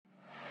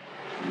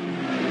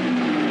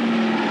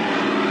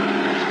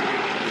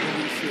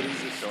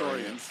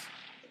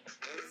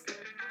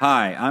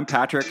Hi, I'm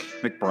Patrick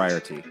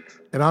McBriarty.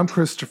 And I'm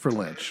Christopher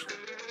Lynch.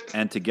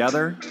 And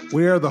together,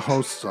 we are the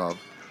hosts of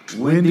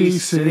Windy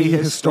City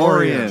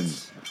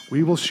Historians.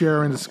 We will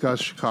share and discuss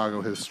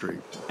Chicago history.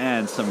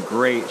 And some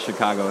great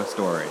Chicago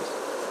stories.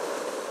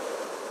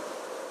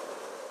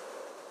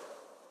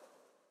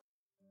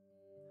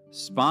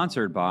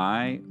 Sponsored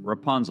by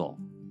Rapunzel,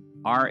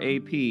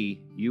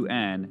 R-A-P-U-N-Z-L.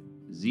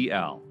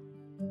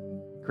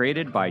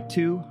 Created by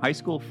two high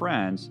school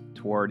friends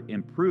toward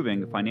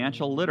improving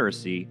financial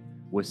literacy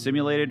with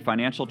simulated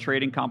financial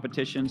trading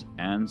competitions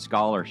and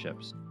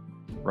scholarships.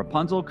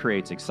 Rapunzel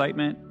creates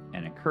excitement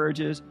and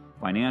encourages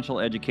financial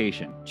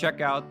education.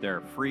 Check out their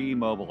free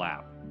mobile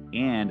app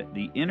and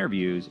the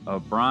interviews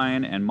of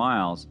Brian and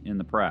Miles in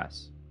the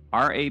press.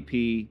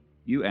 R-A-P-U-N-Z-L.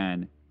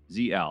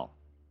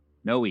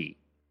 No E.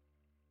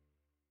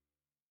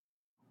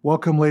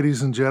 Welcome,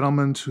 ladies and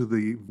gentlemen, to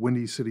the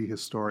Windy City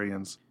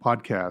Historians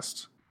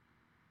podcast.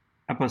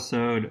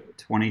 Episode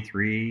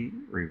 23,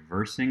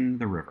 Reversing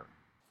the River.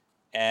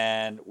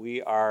 And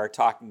we are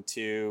talking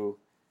to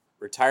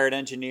retired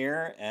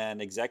engineer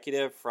and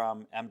executive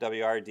from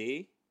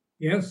MWRD.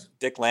 Yes.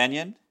 Dick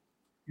Lanyon.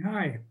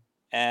 Hi.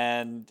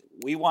 And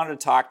we wanted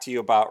to talk to you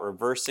about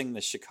reversing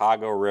the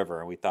Chicago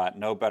River. And we thought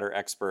no better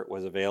expert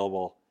was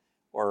available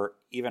or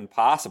even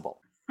possible.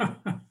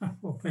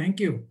 Well, thank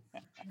you.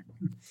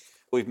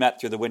 We've met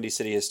through the Windy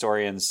City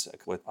Historians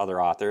with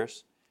other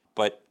authors.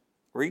 But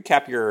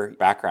recap your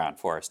background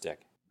for us, Dick.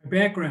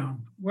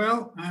 Background.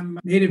 Well, I'm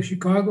a native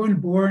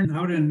Chicagoan, born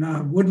out in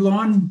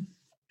Woodlawn.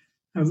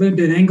 I lived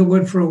in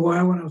Englewood for a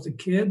while when I was a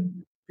kid.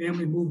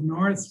 Family moved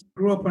north,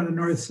 grew up on the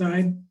north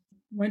side.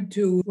 Went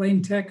to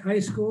Lane Tech High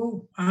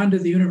School, on to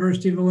the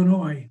University of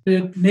Illinois.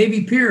 At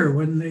Navy Pier,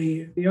 when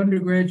the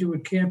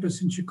undergraduate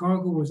campus in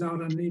Chicago was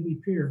out on Navy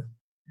Pier.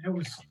 That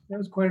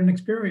was quite an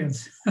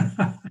experience.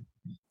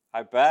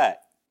 I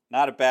bet.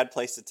 Not a bad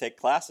place to take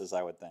classes,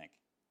 I would think.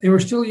 They were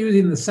still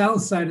using the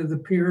south side of the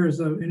pier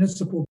as a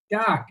municipal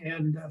dock,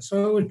 and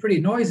so it was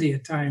pretty noisy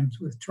at times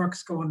with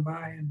trucks going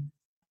by.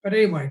 But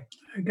anyway,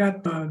 I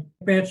got a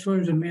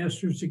bachelor's and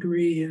master's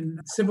degree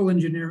in civil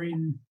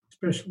engineering,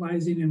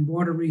 specializing in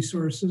water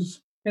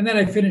resources. And then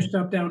I finished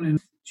up down in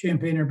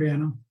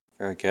Champaign-Urbana.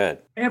 Very good.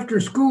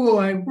 After school,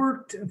 I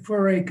worked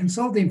for a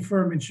consulting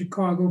firm in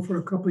Chicago for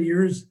a couple of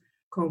years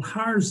called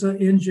Harza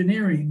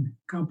Engineering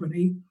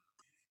Company.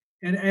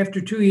 And after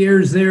 2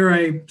 years there,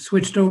 I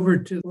switched over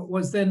to what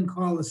was then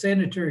called the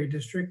sanitary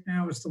district.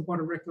 Now it's the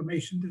water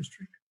reclamation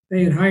district.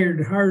 They had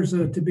hired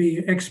Harza to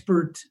be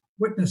expert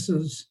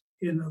witnesses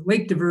in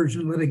lake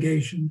diversion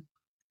litigation.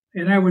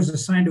 And I was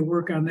assigned to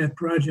work on that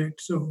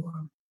project. So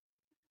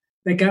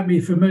that got me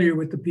familiar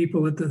with the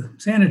people at the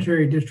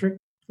sanitary district.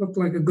 Looked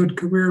like a good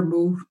career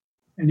move.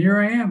 And here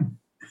I am.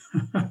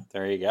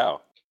 There you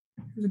go.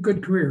 It was a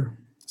good career.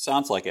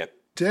 Sounds like it.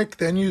 Dick,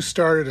 then you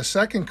started a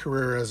second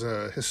career as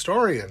a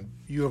historian.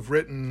 You have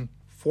written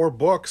 4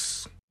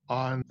 books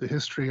on the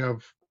history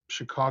of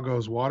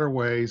Chicago's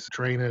waterways,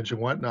 drainage, and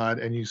whatnot,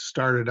 and you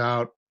started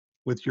out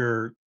with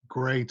your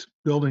great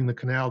Building the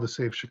Canal to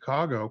Save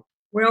Chicago.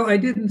 Well, I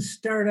didn't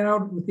start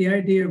out with the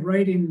idea of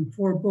writing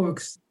 4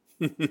 books.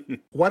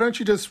 Why don't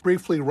you just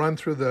briefly run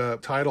through the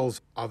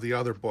titles of the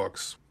other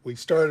books? We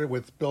started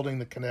with Building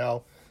the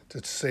Canal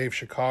to Save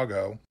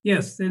Chicago.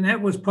 Yes, and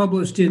that was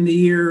published in the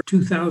year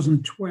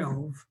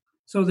 2012.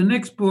 So the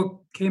next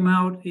book came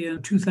out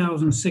in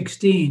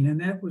 2016, and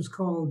that was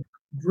called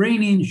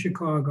Draining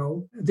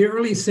Chicago, the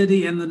Early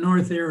City and the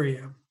North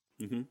Area.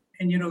 Mm-hmm.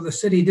 And, the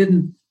city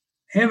didn't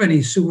have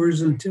any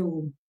sewers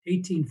until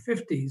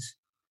 1850s.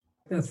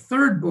 The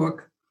third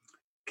book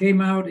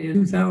came out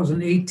in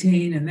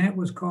 2018, and that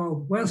was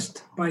called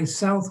West by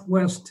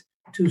Southwest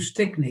to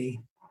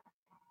Stickney,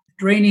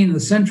 Draining the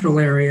Central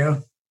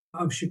Area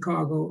of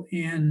Chicago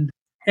and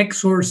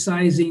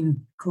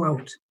Exorcising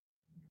Clout.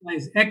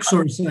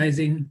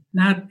 Exorcising,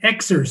 not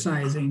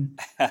exercising.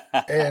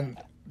 And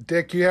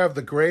Dick, you have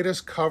the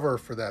greatest cover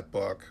for that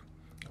book.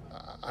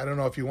 I don't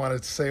know if you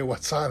wanted to say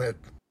what's on it.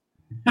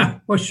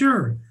 Well,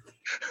 sure.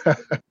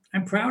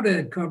 I'm proud of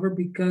that cover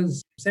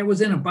because that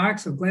was in a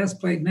box of glass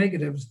plate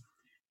negatives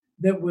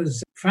that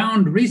was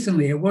found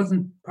recently. It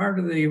wasn't part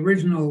of the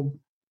original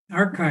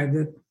archive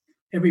that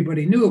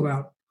everybody knew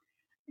about.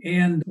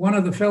 And one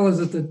of the fellows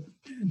at the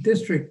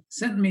district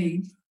sent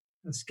me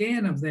a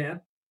scan of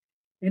that.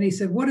 And he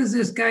said, "What is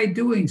this guy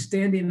doing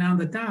standing on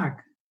the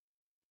dock?"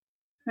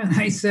 And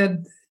I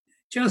said,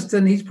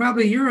 "Justin, he's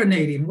probably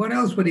urinating. What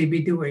else would he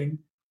be doing?"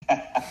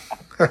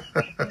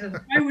 Said,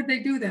 "Why would they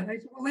do that?" I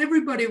said, "Well,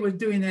 everybody was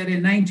doing that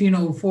in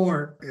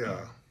 1904.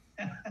 Yeah.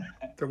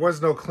 There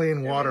was no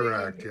Clean Water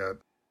Act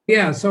yet.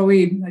 Yeah, so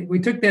we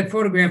took that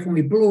photograph and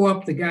we blew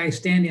up the guy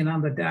standing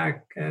on the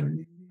dock.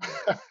 And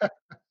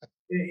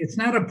it's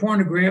not a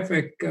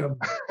pornographic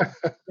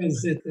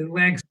because it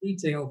lacks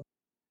detail.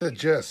 The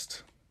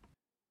gist.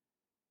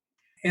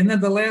 And then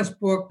the last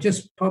book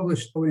just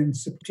published in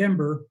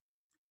September,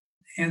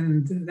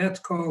 and that's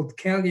called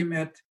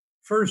Calumet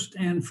First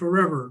and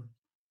Forever,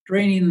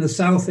 Draining the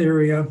South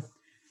Area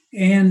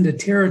and the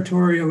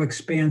Territorial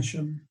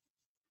Expansion.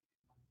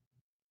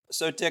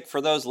 So, Dick,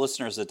 for those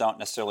listeners that don't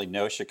necessarily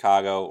know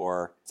Chicago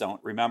or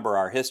don't remember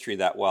our history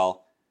that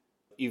well,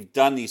 you've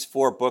done these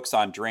 4 books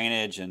on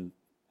drainage and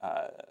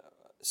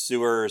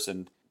sewers,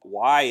 and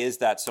why is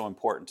that so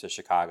important to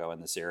Chicago in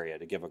this area,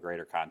 to give a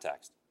greater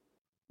context?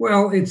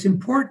 Well, it's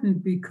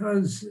important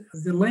because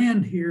the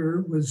land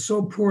here was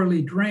so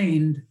poorly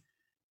drained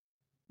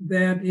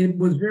that it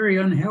was very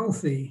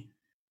unhealthy.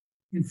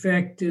 In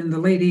fact, in the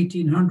late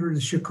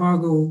 1800s,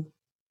 Chicago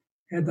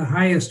had the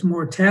highest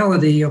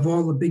mortality of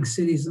all the big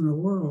cities in the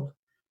world.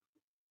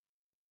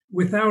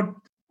 Without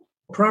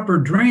proper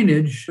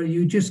drainage,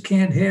 you just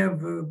can't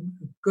have a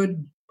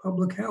good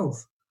public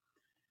health.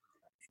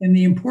 And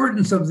the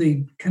importance of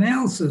the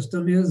canal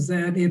system is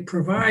that it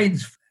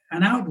provides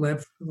an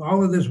outlet.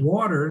 All of this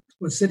water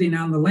was sitting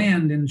on the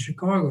land in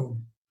Chicago.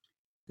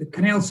 The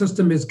canal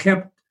system is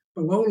kept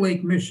below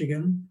Lake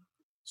Michigan,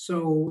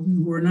 so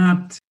we're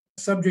not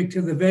subject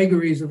to the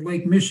vagaries of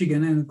Lake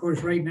Michigan. And of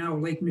course, right now,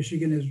 Lake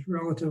Michigan is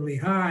relatively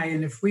high.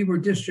 And if we were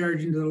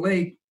discharging to the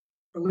lake,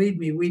 believe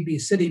me, we'd be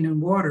sitting in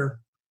water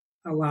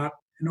a lot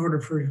in order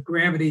for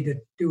gravity to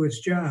do its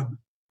job.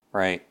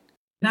 Right.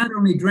 Not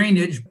only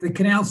drainage, the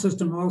canal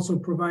system also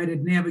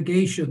provided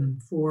navigation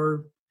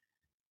for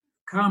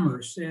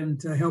commerce and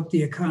to help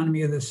the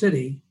economy of the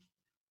city.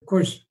 Of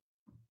course,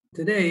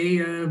 today,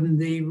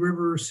 the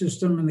river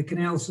system and the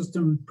canal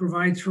system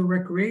provides for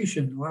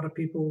recreation. A lot of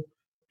people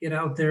get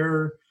out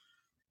there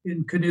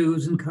in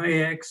canoes and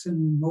kayaks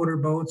and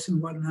motorboats and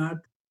whatnot.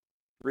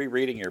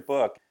 Rereading your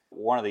book,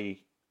 one of the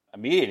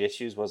immediate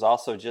issues was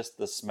also just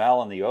the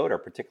smell and the odor,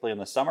 particularly in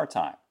the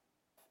summertime,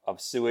 of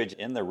sewage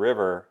in the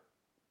river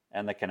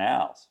and the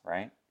canals,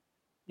 right?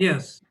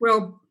 Yes.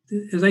 Well,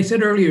 as I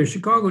said earlier,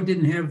 Chicago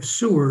didn't have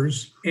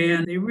sewers,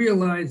 and they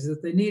realized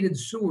that they needed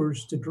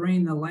sewers to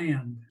drain the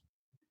land.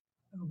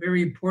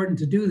 Very important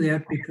to do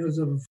that because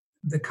of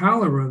the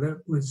cholera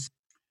that was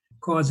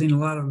causing a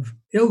lot of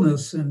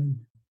illness and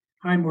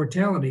high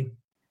mortality.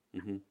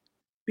 Mm-hmm.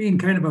 Being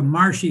kind of a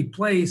marshy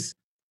place,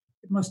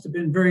 it must have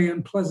been very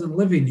unpleasant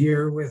living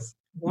here with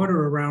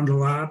water around a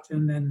lot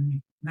and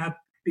then not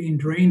being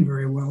drained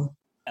very well.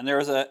 And there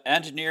was an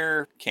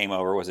engineer came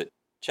over, was it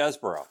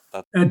Chesbrough?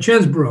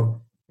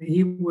 Chesbrough.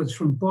 He was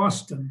from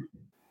Boston,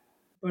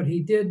 but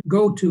he did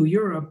go to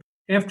Europe.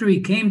 After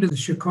he came to the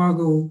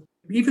Chicago,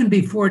 even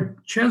before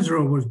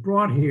Chesbrough was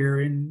brought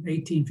here in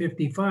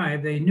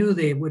 1855, they knew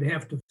they would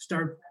have to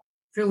start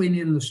filling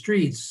in the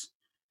streets.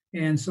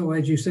 And so,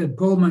 as you said,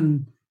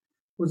 Pullman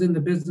was in the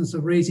business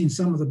of raising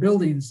some of the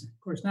buildings.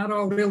 Of course, not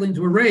all buildings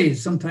were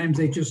raised. Sometimes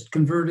they just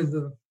converted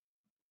the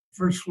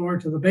first floor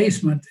to the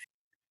basement.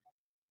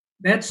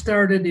 That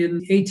started in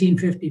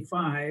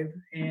 1855,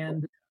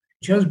 and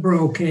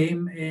Chesbrough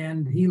came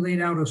and he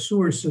laid out a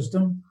sewer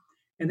system,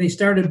 and they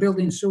started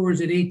building sewers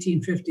in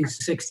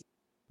 1856.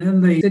 Then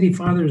the city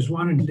fathers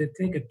wanted to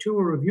take a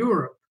tour of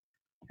Europe.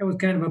 That was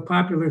kind of a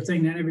popular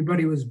thing, and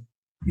everybody was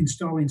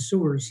installing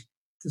sewers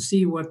to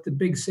see what the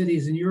big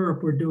cities in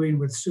Europe were doing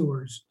with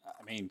sewers.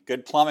 I mean,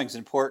 good plumbing's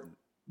important.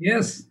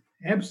 Yes,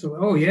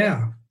 absolutely. Oh,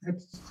 yeah.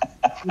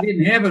 We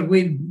didn't have it.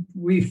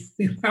 We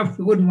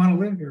probably wouldn't want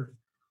to live here.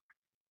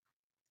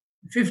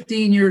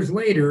 15 years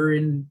later,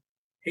 in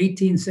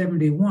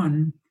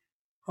 1871,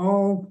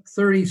 all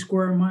 30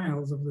 square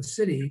miles of the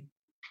city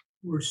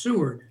were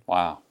sewered.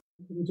 Wow.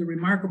 It was a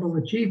remarkable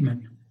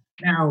achievement.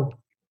 Now,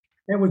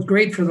 that was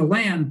great for the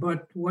land,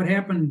 but what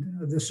happened?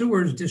 The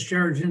sewers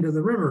discharged into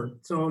the river.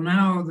 So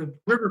now the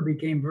river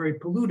became very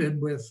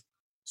polluted with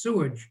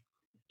sewage.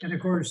 And of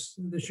course,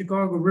 the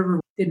Chicago River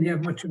didn't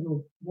have much of a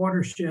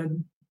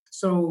watershed,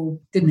 so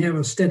didn't have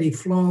a steady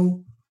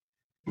flow.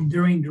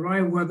 During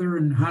dry weather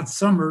and hot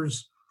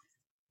summers,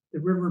 the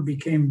river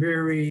became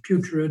very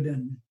putrid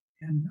and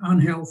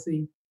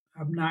unhealthy,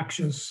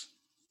 obnoxious.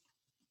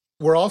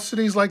 Were all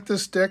cities like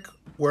this, Dick,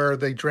 where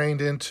they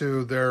drained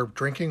into their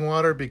drinking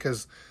water?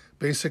 Because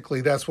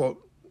basically that's what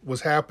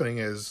was happening,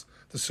 is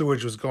the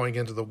sewage was going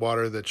into the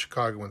water that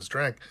Chicagoans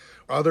drank.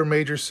 Are other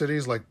major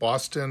cities like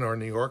Boston or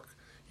New York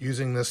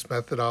using this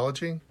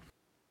methodology?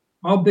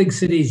 All big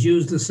cities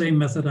use the same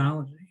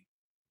methodology.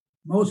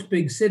 Most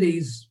big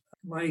cities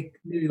like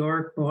New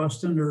York,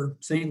 Boston, or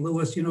St.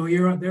 Louis,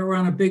 they're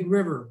on a big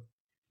river.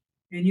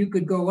 And you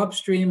could go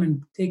upstream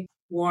and take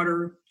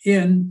water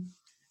in,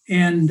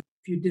 and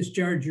if you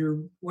discharge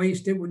your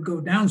waste, it would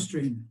go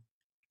downstream.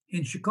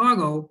 In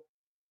Chicago,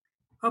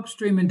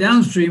 upstream and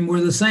downstream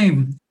were the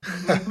same.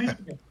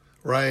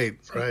 Right.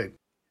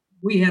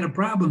 We had a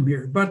problem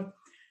here, but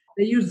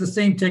they used the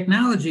same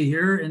technology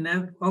here, and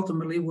that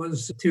ultimately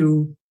was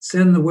to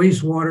send the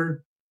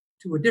wastewater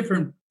to a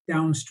different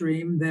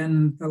downstream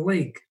than the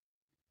lake.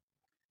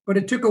 But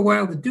it took a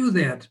while to do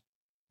that.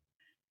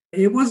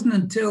 It wasn't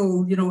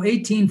until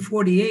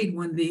 1848,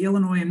 when the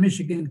Illinois and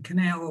Michigan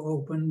Canal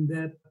opened,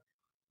 that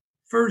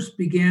first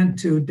began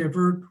to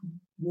divert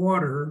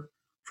water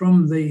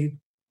from the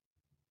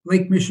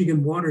Lake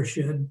Michigan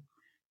watershed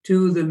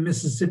to the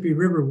Mississippi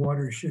River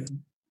watershed.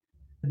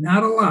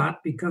 Not a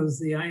lot, because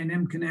the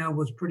I&M Canal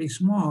was pretty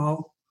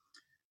small,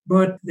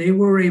 but they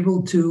were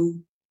able to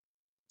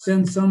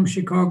send some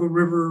Chicago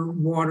River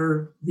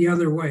water the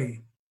other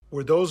way.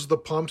 Were those the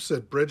pumps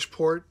at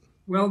Bridgeport?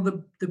 Well,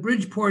 the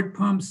Bridgeport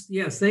pumps,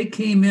 yes, they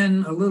came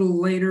in a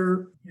little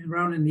later,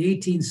 around in the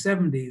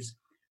 1870s.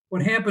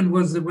 What happened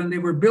was that when they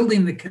were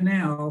building the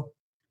canal,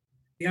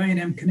 the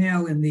I&M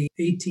Canal in the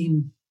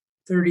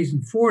 1830s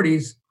and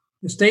 40s,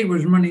 the state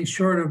was running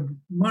short of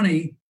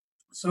money,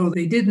 so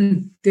they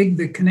didn't dig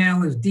the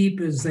canal as deep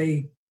as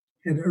they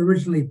had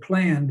originally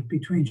planned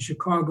between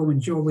Chicago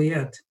and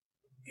Joliet.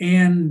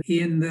 And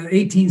in the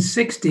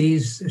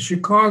 1860s,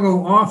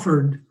 Chicago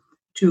offered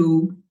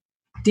to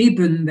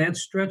deepen that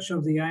stretch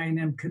of the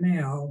I&M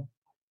Canal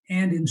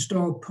and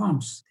install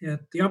pumps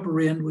at the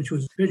upper end, which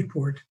was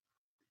Bridgeport.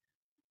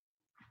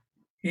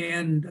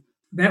 And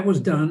that was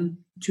done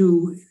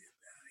to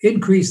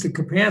increase the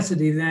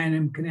capacity of the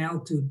I&M Canal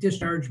to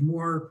discharge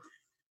more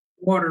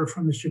water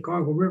from the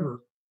Chicago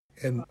River.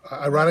 And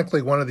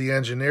ironically, one of the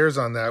engineers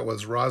on that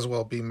was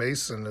Roswell B.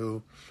 Mason,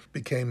 who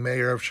became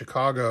mayor of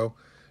Chicago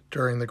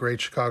during the Great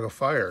Chicago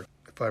Fire,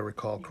 if I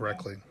recall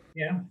correctly.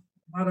 Yeah,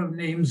 a lot of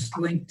names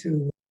linked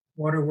to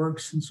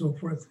waterworks and so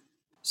forth.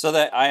 So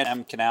the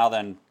I&M Canal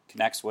then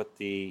connects with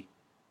the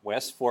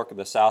West Fork of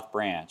the South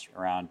Branch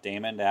around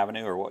Damon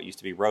Avenue, or what used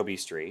to be Roby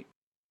Street.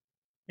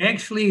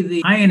 Actually,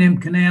 the I&M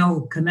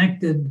Canal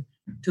connected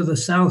to the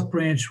South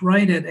Branch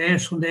right at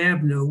Ashland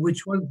Avenue,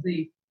 which was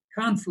the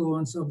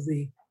confluence of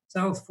the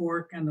South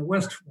Fork and the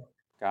West Fork.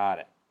 Got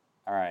it.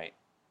 All right.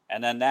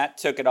 And then that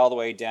took it all the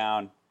way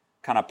down,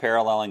 kind of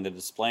paralleling the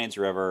Des Plaines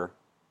River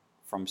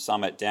from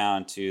Summit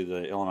down to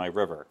the Illinois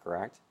River,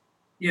 correct?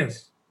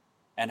 Yes.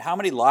 And how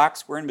many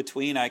locks were in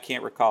between? I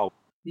can't recall.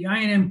 The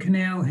I&M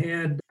Canal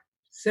had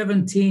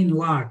 17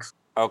 locks.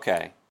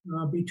 Okay.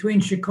 Between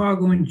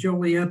Chicago and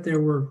Joliet,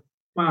 there were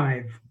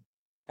 5.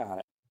 Got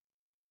it.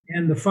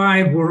 And the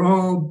 5 were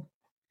all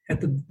at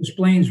the Des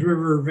Plaines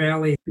River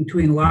Valley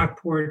between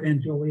Lockport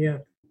and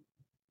Joliet.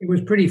 It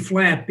was pretty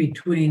flat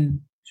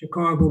between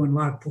Chicago and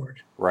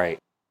Lockport. Right.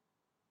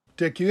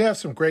 Dick, you have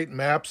some great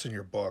maps in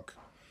your book.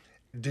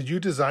 Did you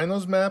design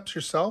those maps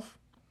yourself?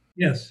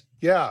 Yes.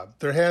 Yeah,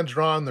 they're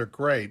hand-drawn, they're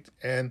great.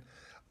 And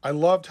I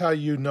loved how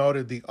you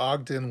noted the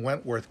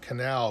Ogden-Wentworth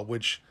Canal,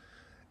 which,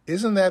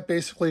 isn't that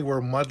basically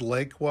where Mud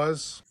Lake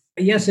was?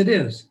 Yes, it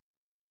is.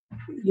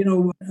 You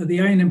know,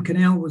 the I&M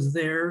Canal was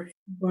there,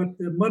 but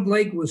the Mud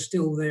Lake was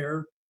still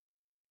there.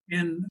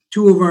 And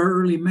 2 of our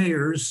early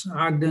mayors,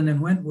 Ogden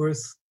and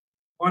Wentworth,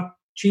 bought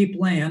cheap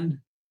land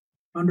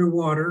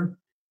underwater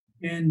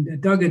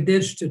and dug a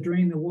ditch to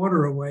drain the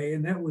water away.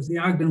 And that was the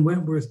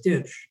Ogden-Wentworth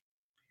ditch.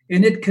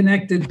 And it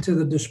connected to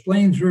the Des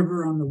Plaines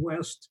River on the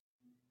west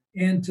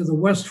and to the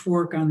West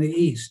Fork on the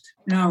east.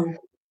 Now,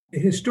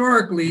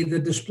 historically, the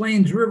Des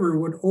Plaines River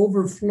would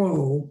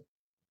overflow.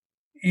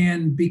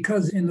 And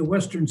because in the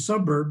western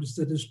suburbs,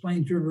 the Des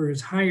Plaines River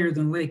is higher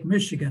than Lake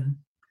Michigan,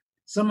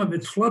 some of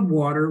its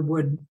floodwater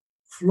would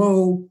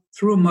flow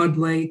through Mud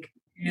Lake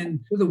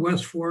and to the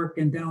West Fork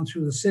and down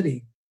through the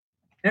city.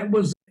 That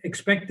was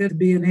expected to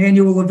be an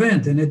annual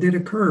event, and it did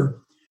occur.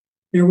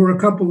 There were a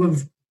couple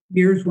of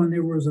years when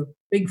there was a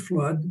big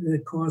flood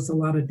that caused a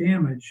lot of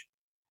damage.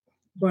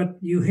 But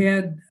you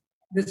had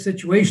this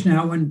situation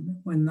now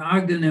when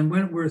Ogden and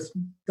Wentworth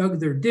dug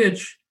their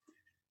ditch,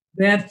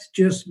 that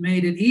just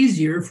made it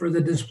easier for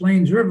the Des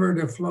Plaines River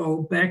to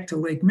flow back to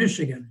Lake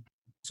Michigan.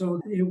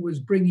 So it was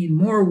bringing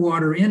more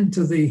water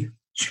into the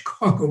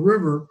Chicago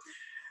River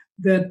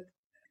that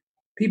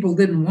people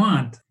didn't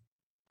want.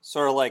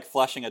 Sort of like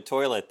flushing a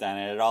toilet then,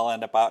 and it all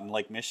ended up out in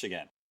Lake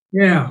Michigan.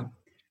 Yeah.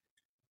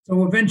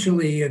 So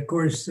eventually, of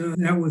course,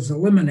 that was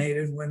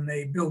eliminated when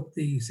they built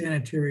the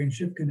Sanitary and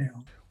Ship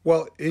Canal.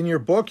 Well, in your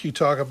book, you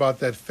talk about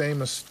that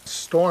famous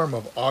storm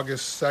of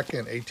August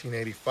 2nd,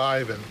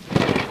 1885, and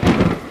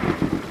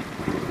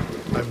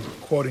I'm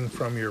quoting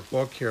from your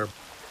book here.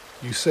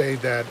 You say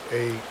that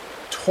a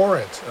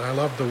torrent, and I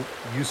love the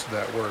use of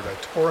that word, a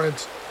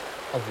torrent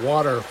of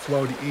water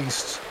flowed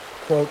east,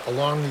 quote,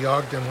 along the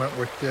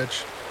Ogden-Wentworth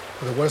ditch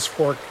to the West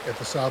Fork at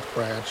the South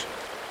Branch.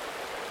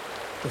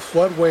 The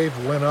flood wave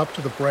went up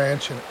to the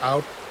branch and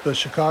out the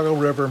Chicago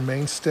River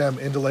main stem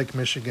into Lake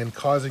Michigan,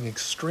 causing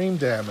extreme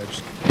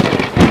damage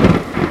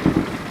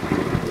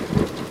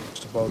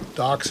to both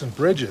docks and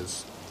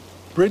bridges.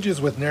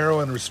 Bridges with narrow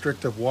and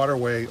restrictive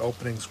waterway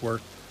openings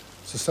were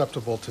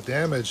susceptible to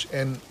damage.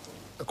 And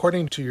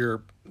according to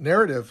your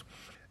narrative,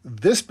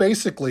 this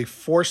basically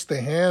forced the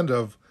hand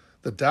of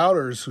the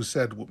doubters who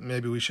said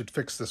maybe we should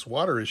fix this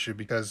water issue,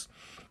 because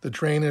the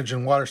Drainage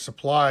and Water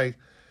Supply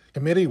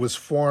Committee was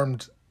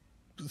formed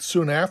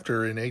soon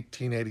after in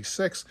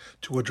 1886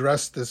 to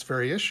address this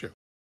very issue.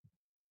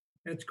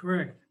 That's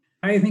correct.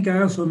 I think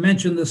I also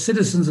mentioned the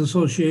Citizens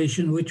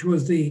Association, which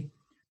was the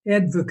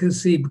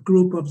advocacy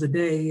group of the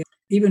day.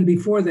 Even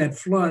before that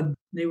flood,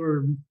 they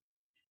were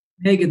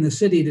begging the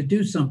city to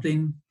do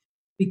something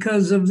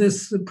because of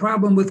this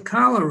problem with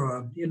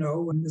cholera,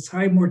 and this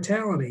high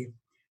mortality.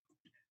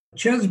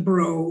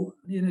 Chesbrough,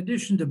 in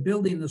addition to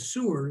building the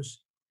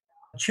sewers,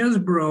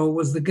 Chesbrough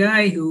was the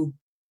guy who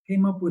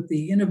came up with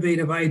the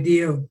innovative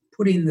idea of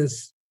putting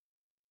this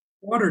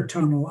water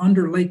tunnel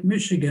under Lake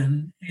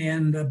Michigan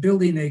and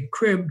building a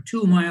crib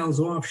 2 miles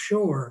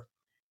offshore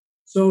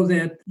so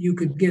that you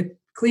could get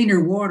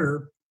cleaner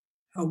water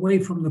away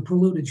from the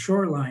polluted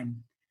shoreline.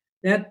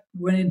 That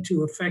went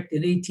into effect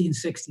in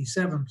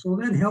 1867. So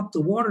that helped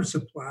the water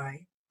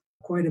supply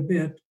quite a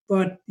bit,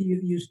 but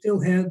you still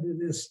had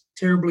this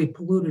terribly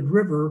polluted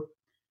river.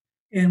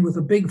 And with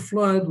a big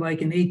flood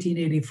like in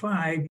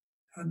 1885,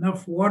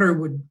 enough water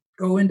would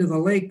go into the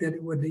lake that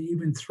it would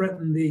even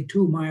threaten the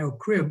 2-mile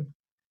crib.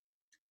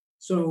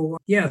 So,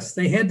 yes,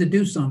 they had to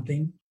do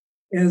something.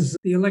 As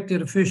the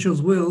elected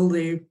officials will,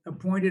 they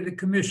appointed a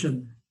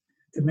commission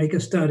to make a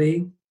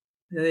study.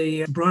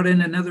 They brought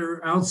in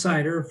another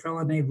outsider, a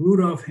fellow named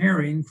Rudolph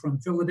Herring from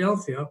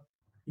Philadelphia.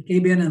 He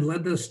came in and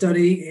led the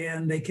study,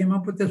 and they came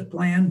up with this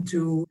plan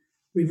to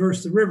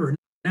reverse the river.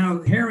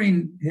 Now,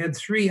 Herring had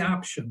 3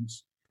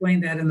 options. I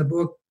explained that in the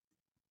book.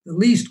 The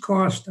least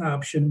cost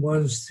option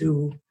was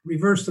to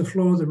reverse the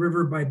flow of the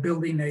river by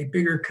building a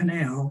bigger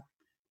canal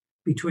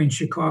between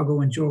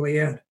Chicago and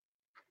Joliet.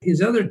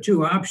 His other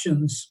 2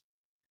 options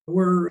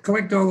were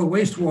collect all the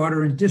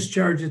wastewater and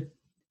discharge it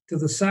to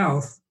the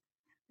south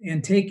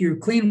and take your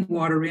clean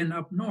water in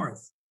up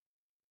north.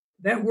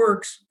 That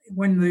works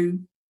when the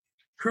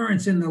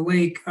currents in the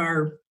lake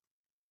are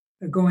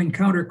going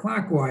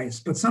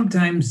counterclockwise, but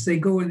sometimes they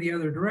go in the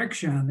other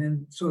direction,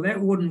 and so that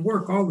wouldn't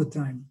work all the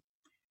time.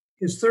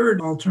 His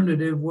third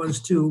alternative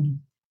was to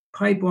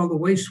pipe all the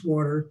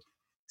wastewater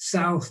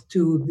south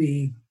to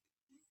the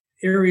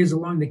areas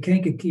along the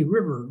Kankakee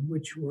River,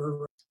 which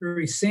were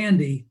very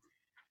sandy.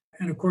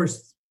 And of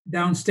course,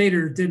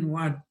 downstaters didn't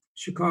want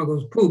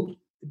Chicago's poop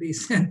to be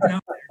sent down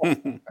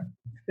there.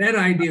 That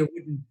idea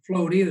wouldn't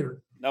float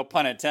either. No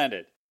pun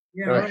intended.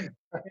 Yeah, right.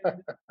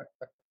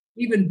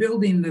 Even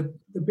building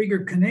the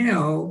bigger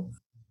canal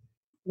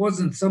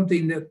wasn't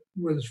something that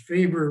was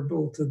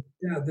favorable to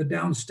the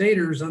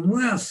downstaters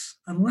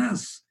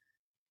unless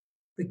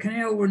the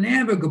canal were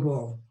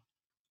navigable.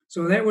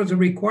 So that was a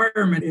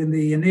requirement in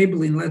the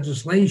enabling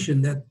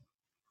legislation that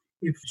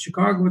if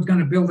Chicago was going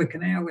to build a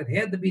canal, it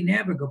had to be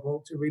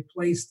navigable to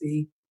replace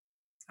the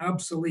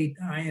obsolete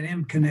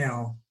I&M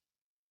Canal.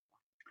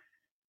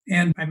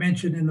 And I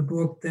mentioned in the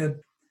book that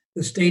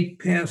the state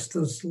passed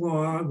this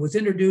law. It was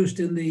introduced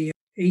in the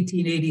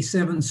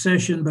 1887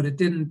 session, but it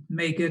didn't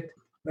make it.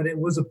 But it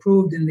was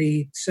approved in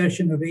the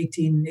session of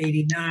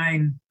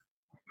 1889.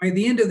 By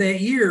the end of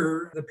that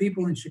year, the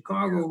people in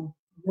Chicago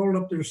rolled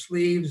up their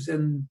sleeves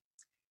and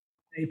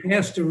they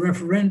passed a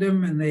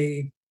referendum and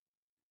they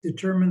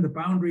determined the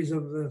boundaries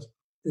of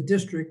the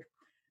district.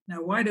 Now,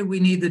 why did we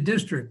need the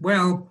district?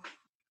 Well,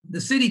 the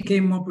city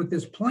came up with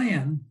this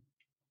plan,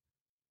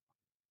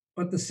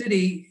 but the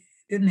city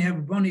didn't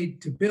have money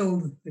to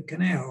build the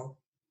canal,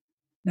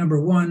 number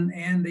one,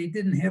 and they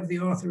didn't have the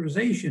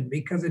authorization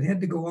because it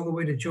had to go all the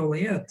way to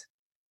Joliet.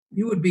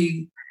 You would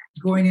be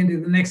going into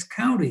the next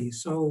county.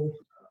 So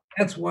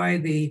that's why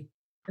the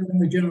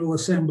Illinois General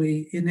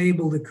Assembly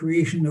enabled the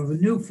creation of a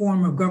new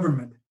form of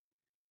government,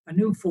 a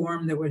new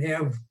form that would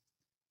have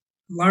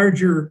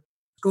larger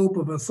scope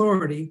of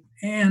authority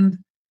and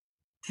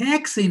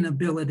taxing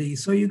ability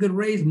so you could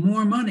raise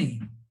more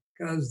money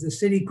because the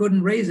city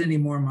couldn't raise any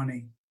more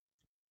money.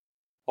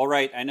 All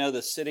right. I know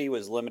the city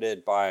was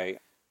limited by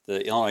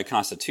the Illinois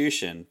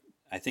Constitution.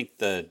 I think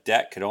the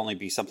debt could only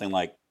be something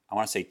like, I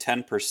want to say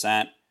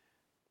 10%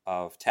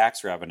 of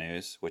tax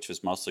revenues, which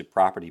was mostly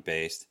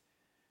property-based,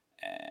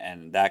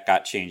 and that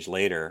got changed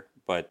later.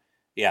 But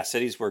yeah,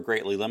 cities were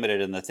greatly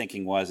limited, and the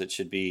thinking was it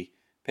should be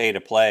pay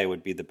to play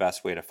would be the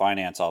best way to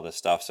finance all this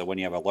stuff. So when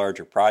you have a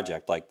larger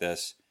project like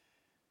this,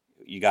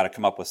 you got to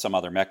come up with some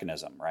other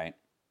mechanism, right?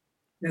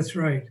 That's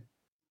right.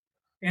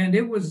 And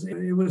it was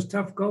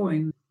tough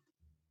going.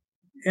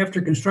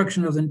 After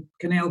construction of the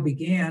canal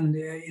began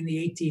in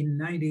the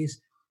 1890s,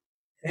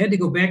 it had to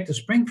go back to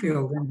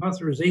Springfield and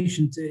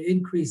authorization to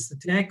increase the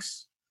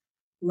tax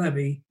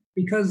levy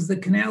because the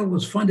canal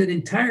was funded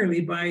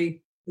entirely by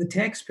the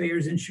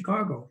taxpayers in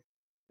Chicago.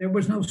 There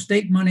was no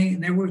state money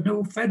and there was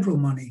no federal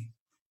money.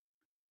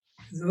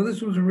 So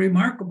this was a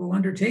remarkable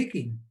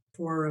undertaking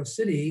for a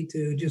city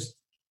to just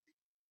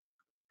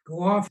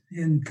go off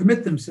and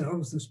commit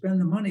themselves to spend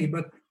the money,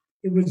 but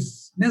it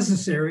was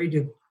necessary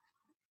to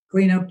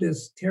clean up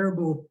this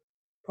terrible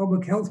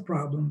public health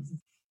problem.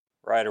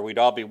 Right, or we'd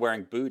all be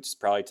wearing boots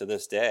probably to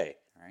this day,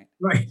 right?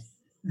 Right.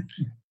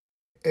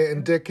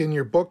 And Dick, in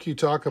your book, you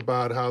talk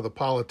about how the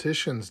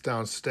politicians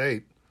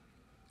downstate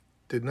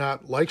did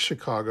not like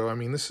Chicago. I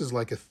mean, this is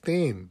like a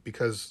theme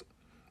because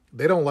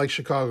they don't like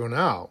Chicago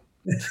now.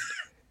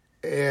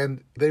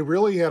 And they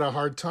really had a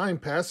hard time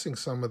passing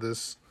some of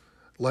this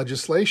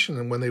legislation,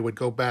 and when they would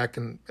go back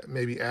and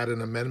maybe add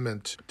an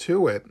amendment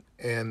to it,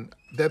 and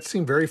that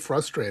seemed very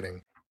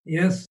frustrating.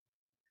 Yes.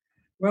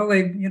 Well,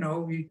 they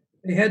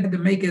had to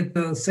make it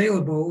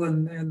saleable,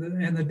 and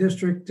the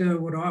district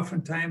would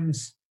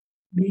oftentimes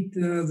meet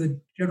the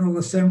General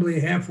Assembly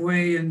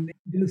halfway and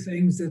do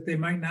things that they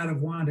might not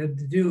have wanted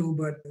to do,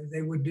 but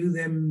they would do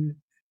them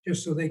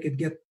just so they could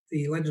get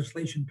the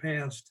legislation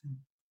passed.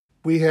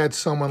 We had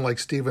someone like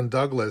Stephen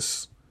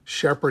Douglas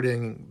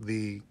shepherding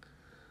the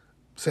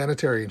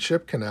sanitary and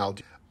ship canal.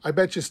 I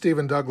bet you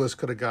Stephen Douglas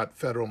could have got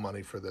federal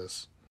money for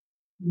this.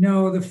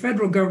 No, the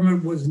federal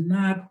government was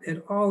not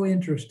at all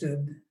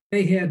interested.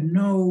 They had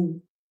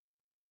no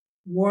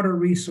water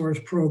resource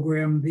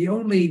program. The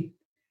only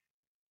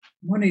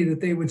money that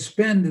they would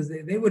spend is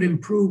they would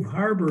improve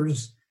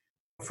harbors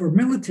for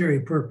military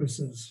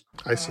purposes.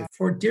 I see.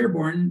 Fort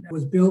Dearborn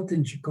was built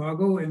in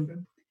Chicago,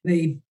 and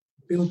they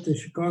built the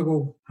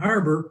Chicago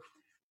harbor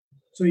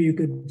so you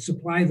could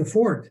supply the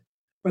fort,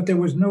 but there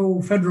was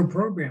no federal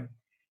program.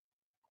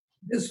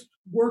 This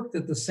work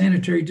that the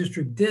sanitary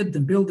district did to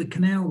build the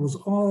canal was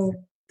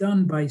all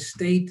done by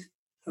state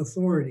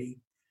authority.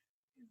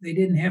 They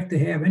didn't have to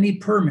have any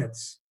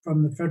permits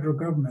from the federal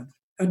government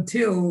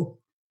until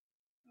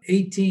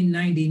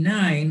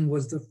 1899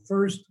 was the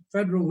first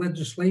federal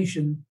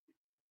legislation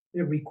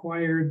that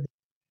required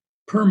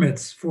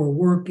permits for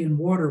work in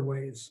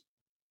waterways.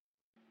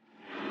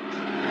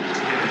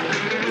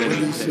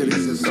 Windy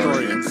City's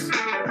historians.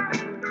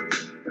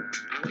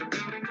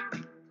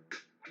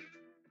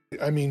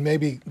 I mean,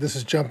 maybe this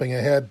is jumping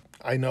ahead.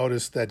 I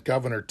noticed that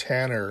Governor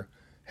Tanner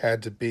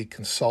had to be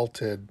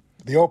consulted.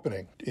 The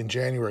opening in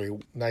January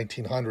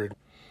 1900,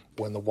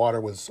 when the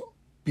water was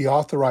be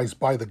authorized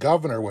by the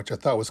governor, which I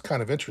thought was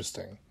kind of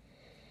interesting.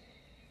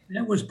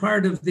 That was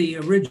part of the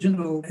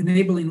original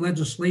enabling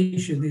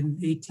legislation in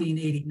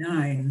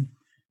 1889.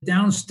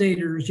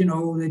 Downstaters,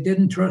 they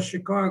didn't trust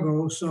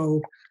Chicago,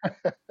 so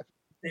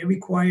they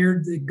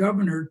required the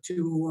governor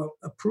to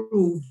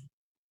approve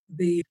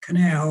the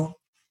canal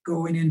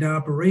going into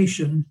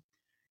operation.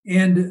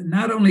 And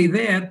not only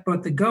that,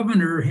 but the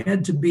governor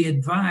had to be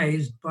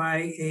advised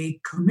by a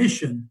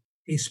commission,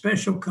 a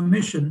special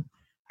commission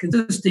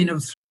consisting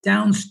of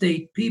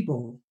downstate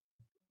people.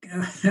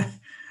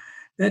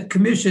 That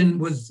commission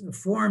was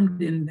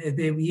formed in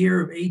the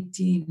year of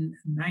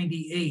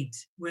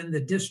 1898 when the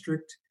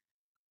district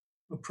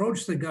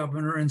approached the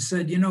governor and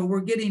said,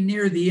 we're getting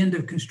near the end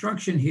of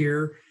construction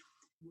here.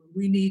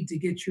 We need to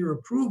get your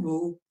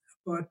approval,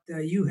 but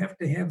you have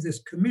to have this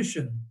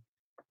commission.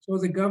 So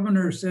the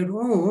governor said,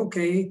 oh,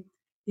 okay.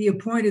 He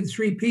appointed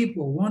 3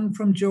 people, one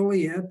from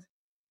Joliet,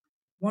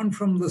 one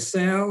from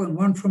LaSalle, and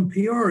one from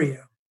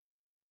Peoria.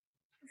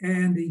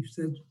 And he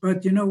said,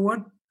 but you know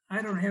what?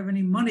 I don't have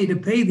any money to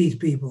pay these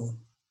people.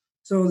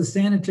 So the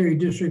sanitary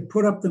district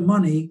put up the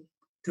money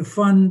to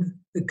fund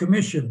the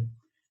commission.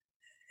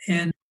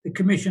 And the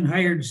commission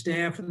hired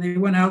staff, and they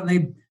went out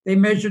and they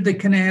measured the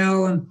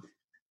canal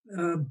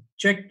and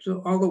checked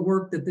all the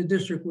work that the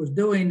district was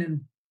doing, and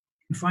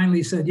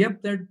finally said,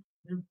 yep, they're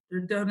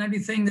done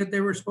everything that they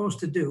were supposed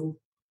to do.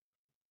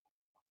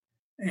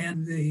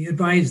 And they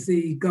advised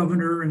the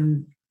governor,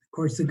 and of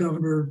course the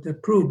governor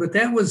approved. But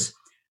that was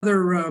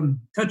another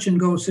touch and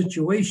go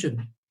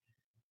situation.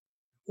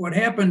 What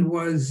happened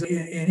was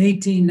in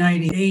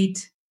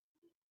 1898,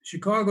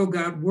 Chicago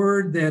got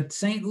word that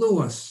St.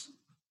 Louis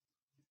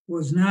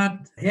was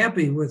not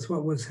happy with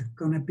what was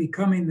going to be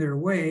coming their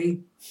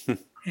way,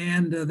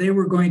 and they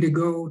were going to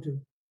go to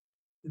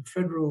the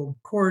federal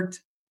court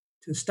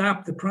to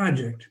stop the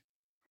project.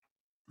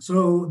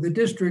 So the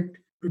district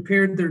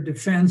prepared their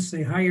defense.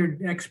 They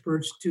hired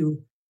experts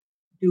to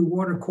do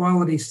water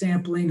quality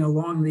sampling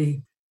along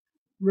the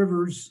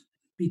rivers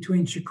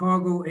between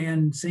Chicago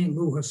and St.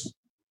 Louis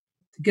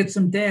to get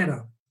some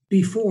data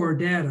before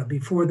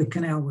the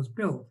canal was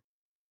built,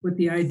 with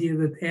the idea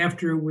that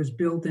after it was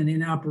built and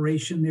in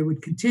operation, they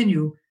would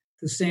continue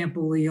to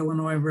sample the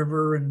Illinois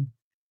River and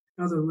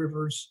other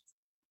rivers.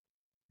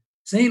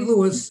 St.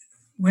 Louis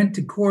went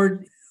to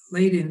court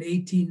late in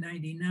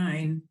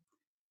 1899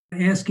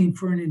 asking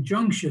for an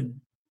injunction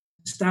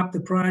to stop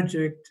the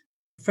project.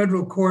 The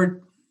federal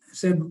court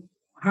said,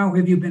 how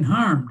have you been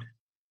harmed?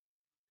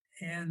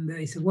 And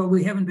they said, well,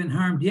 we haven't been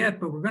harmed yet,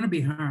 but we're going to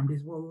be harmed. He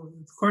said, well,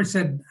 the court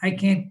said, I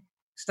can't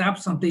stop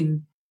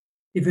something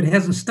if it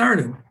hasn't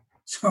started.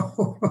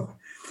 So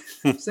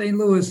St.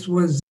 Louis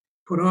was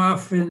put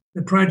off, and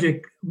the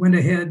project went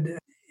ahead,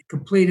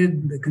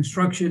 completed the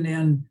construction,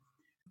 and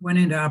went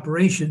into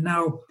operation.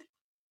 Now,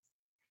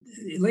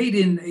 late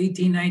in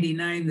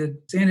 1899, the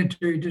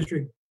sanitary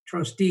district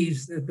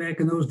trustees,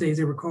 back in those days,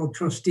 they were called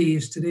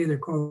trustees. Today, they're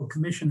called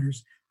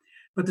commissioners.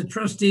 But the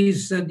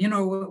trustees said,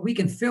 we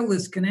can fill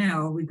this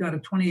canal. We've got a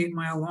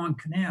 28-mile long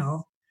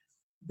canal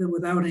that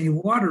without any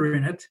water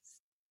in it.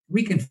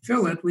 We can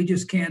fill it. We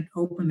just can't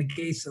open the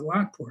gates at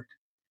Lockport.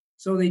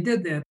 So they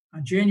did that.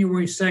 On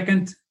January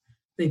 2nd,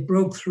 they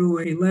broke through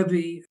a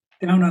levee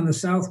down on the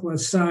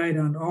southwest side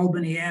on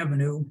Albany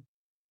Avenue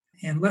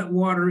and let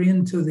water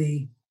into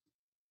the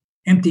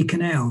empty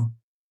canal.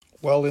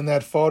 Well, in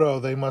that photo,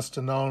 they must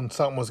have known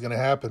something was going to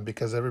happen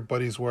because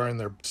everybody's wearing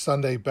their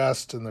Sunday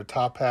best and their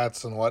top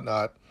hats and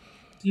whatnot.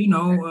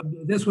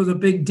 This was a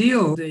big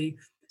deal. The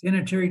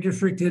sanitary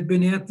district had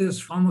been at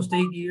this for almost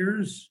 8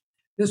 years.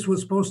 This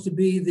was supposed to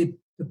be the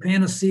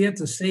panacea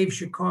to save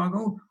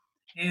Chicago,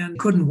 and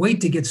couldn't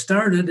wait to get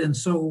started. And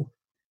so,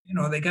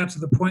 they got to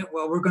the point,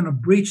 well, we're going to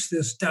breach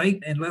this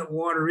dike and let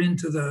water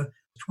into the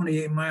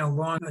 28-mile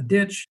long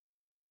ditch.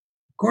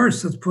 Of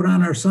course, let's put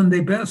on our Sunday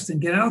best and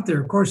get out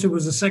there. Of course, it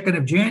was the 2nd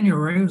of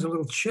January. It was a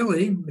little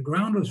chilly. The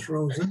ground was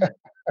frozen.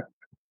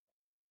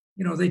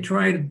 They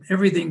tried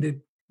everything to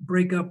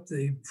break up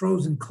the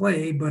frozen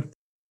clay, but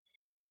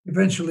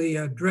eventually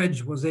a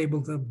dredge was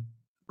able to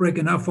break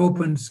enough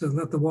open to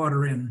let the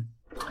water in.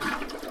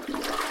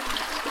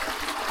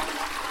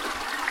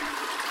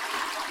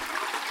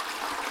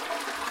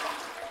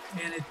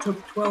 And it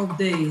took 12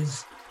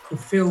 days to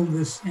fill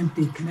this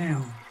empty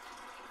canal.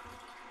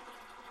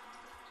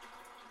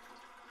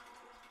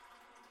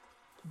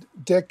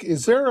 Dick,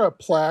 is there a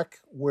plaque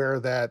where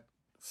that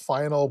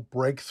final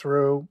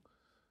breakthrough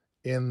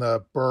in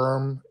the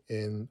berm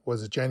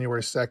was it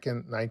January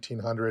 2nd,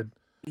 1900?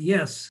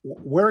 Yes.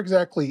 Where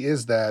exactly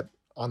is that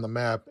on the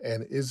map?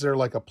 And is there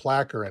like a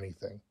plaque or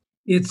anything?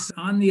 It's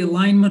on the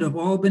alignment of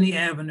Albany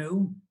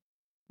Avenue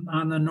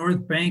on the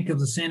north bank of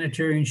the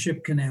Sanitary and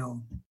Ship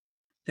Canal.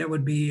 That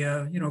would be,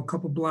 a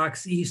couple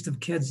blocks east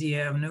of Kedzie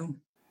Avenue.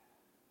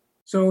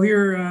 So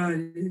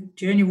here,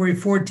 January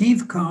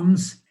 14th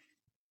comes.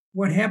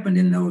 What happened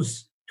in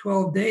those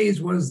 12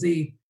 days was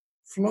the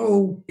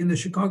flow in the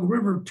Chicago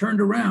River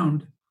turned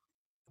around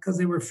because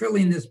they were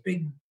filling this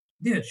big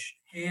ditch,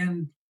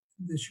 and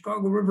the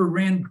Chicago River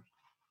ran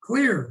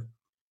clear,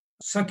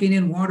 sucking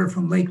in water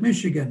from Lake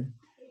Michigan.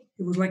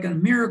 It was like a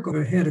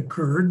miracle had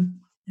occurred,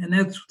 and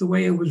that's the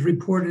way it was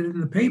reported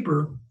in the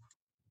paper.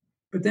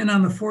 But then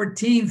on the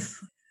 14th,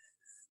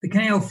 the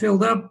canal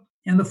filled up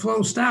and the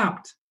flow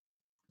stopped.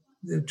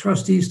 The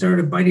trustees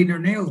started biting their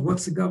nails.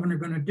 What's the governor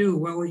going to do?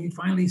 Well, he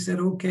finally said,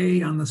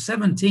 okay, on the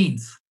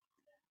 17th.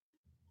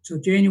 So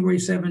January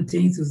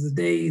 17th is the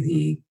day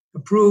he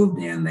approved,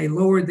 and they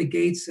lowered the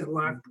gates at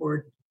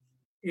Lockport.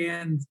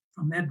 And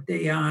from that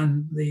day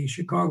on, the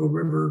Chicago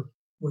River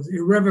was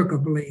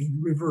irrevocably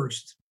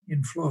reversed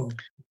in flow.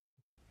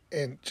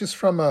 And just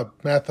from a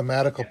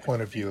mathematical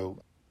point of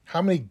view,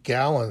 how many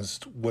gallons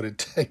would it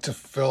take to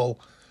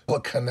fill a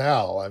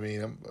canal? I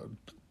mean,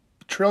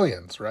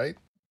 trillions, right?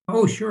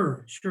 Oh,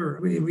 sure.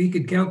 We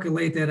could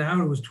calculate that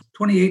out. It was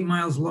 28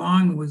 miles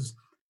long. It was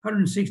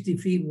 160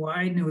 feet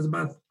wide, and it was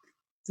about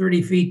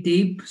 30 feet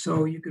deep.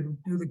 So you could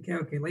do the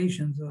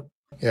calculations.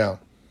 Yeah.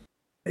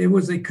 It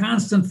was a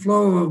constant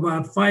flow of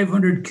about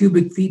 500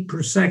 cubic feet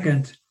per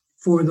second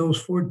for those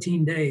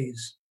 14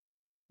 days,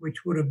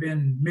 which would have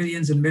been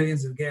millions and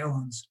millions of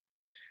gallons.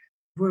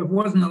 If it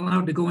wasn't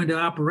allowed to go into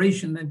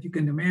operation, then you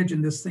can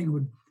imagine this thing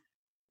would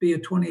be a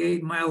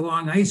 28-mile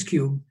long ice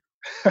cube.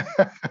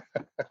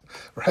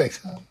 Right.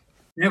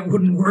 That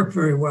wouldn't work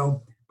very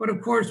well. But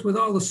of course, with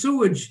all the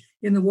sewage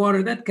in the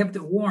water, that kept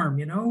it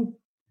warm,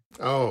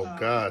 Oh,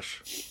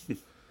 gosh.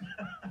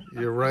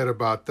 You're right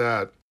about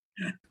that.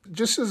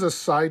 Just as a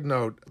side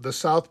note, the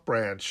South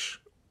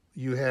Branch,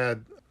 you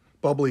had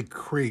Bubbly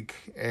Creek.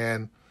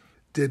 And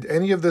did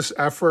any of this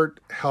effort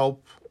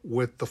help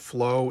with the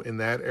flow in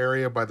that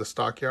area by the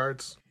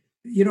stockyards?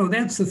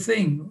 That's the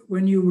thing.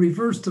 When you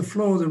reverse the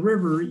flow of the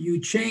river,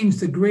 you change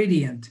the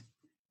gradient.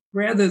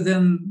 Rather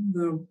than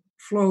the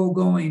flow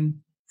going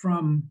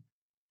from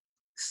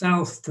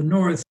south to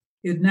north,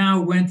 it now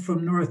went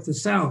from north to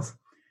south.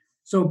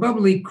 So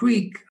Bubbly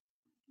Creek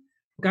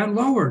got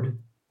lowered.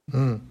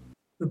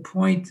 The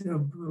point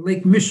of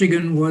Lake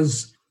Michigan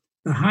was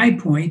the high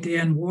point,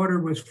 and water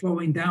was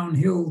flowing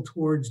downhill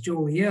towards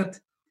Joliet.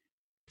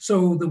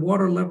 So the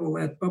water level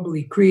at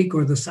Bubbly Creek,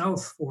 or the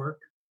South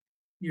Fork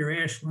near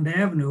Ashland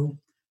Avenue,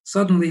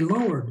 suddenly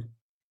lowered.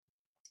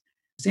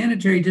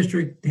 Sanitary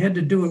district had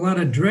to do a lot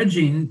of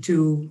dredging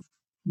to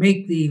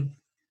make the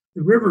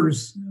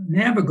rivers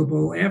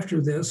navigable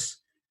after this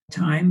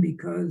time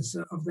because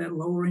of that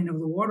lowering of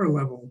the water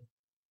level.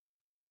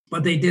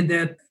 But they did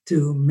that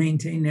to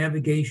maintain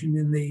navigation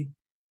in the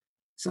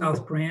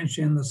South Branch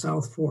and the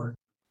South Fork.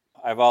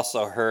 I've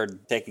also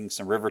heard, taking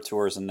some river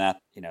tours, and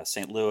that,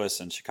 St. Louis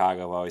and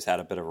Chicago have always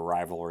had a bit of a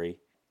rivalry.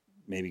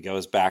 Maybe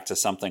goes back to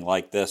something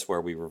like this,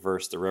 where we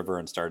reversed the river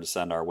and started to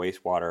send our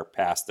wastewater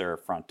past their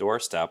front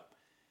doorstep.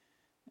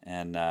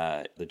 And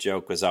the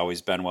joke was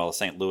always been, well,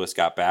 St. Louis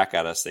got back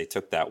at us. They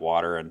took that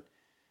water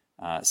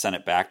and sent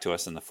it back to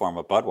us in the form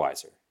of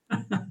Budweiser.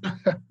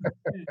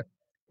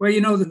 Well,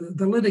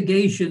 the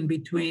litigation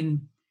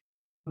between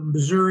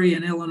Missouri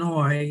and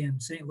Illinois and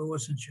St.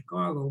 Louis and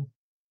Chicago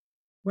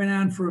went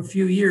on for a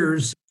few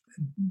years.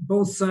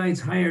 Both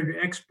sides hired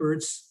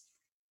experts,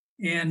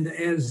 and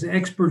as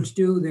experts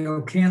do,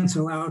 they'll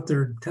cancel out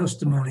their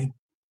testimony.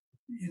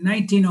 In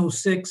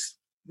 1906,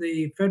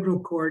 the federal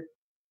court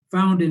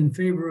found in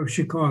favor of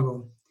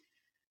Chicago.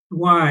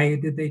 Why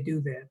did they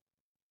do that?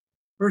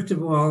 First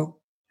of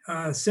all,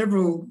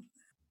 several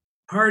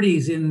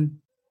parties in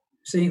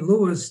St.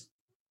 Louis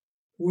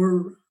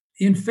were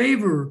in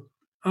favor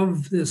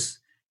of this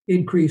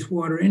increased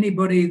water.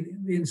 Anybody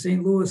in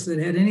St. Louis that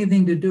had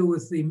anything to do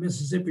with the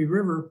Mississippi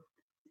River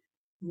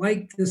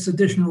liked this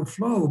additional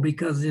flow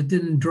because it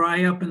didn't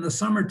dry up in the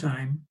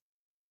summertime.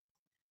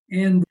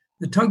 And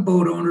the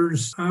tugboat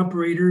owners,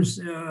 operators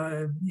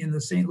in the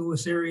St.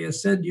 Louis area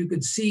said you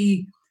could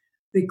see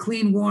the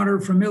clean water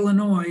from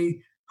Illinois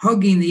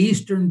hugging the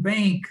eastern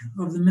bank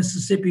of the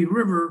Mississippi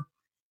River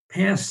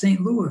past St.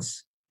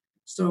 Louis.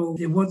 So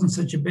it wasn't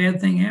such a bad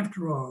thing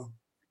after all.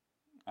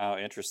 Oh,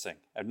 interesting.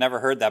 I've never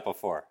heard that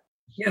before.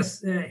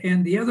 Yes,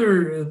 and the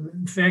other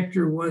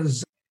factor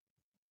was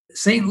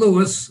St.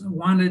 Louis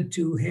wanted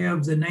to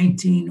have the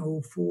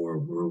 1904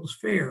 World's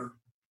Fair.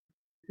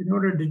 In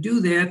order to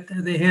do that,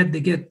 they had to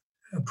get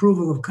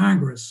approval of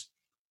Congress.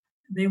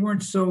 They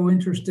weren't so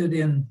interested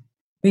in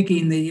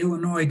making the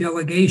Illinois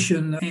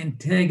delegation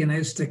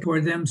antagonistic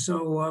toward them,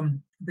 so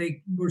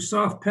they were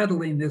soft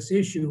pedaling this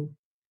issue.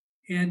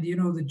 And,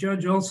 the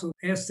judge also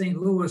asked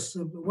St. Louis,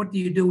 what do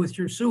you do with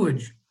your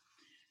sewage?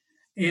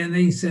 And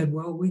they said,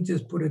 well, we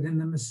just put it in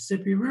the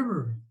Mississippi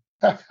River.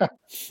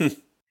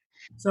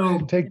 So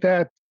take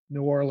that,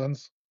 New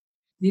Orleans.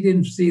 He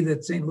didn't see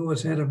that St.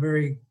 Louis had a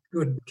very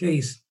good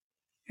case.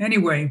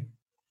 Anyway,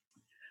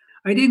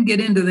 I didn't get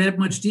into that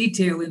much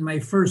detail in my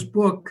first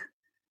book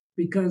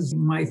because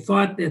my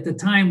thought at the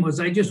time was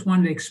I just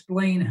wanted to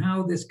explain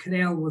how this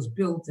canal was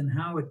built and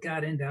how it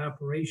got into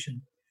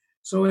operation.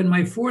 So in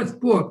my fourth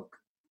book,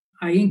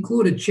 I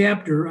include a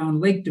chapter on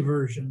lake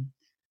diversion,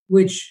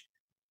 which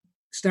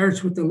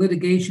starts with the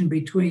litigation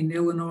between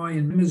Illinois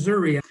and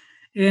Missouri.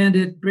 And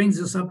it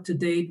brings us up to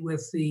date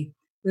with the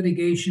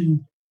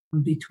litigation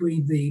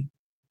between the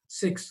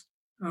 6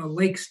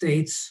 lake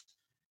states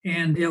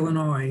and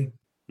Illinois.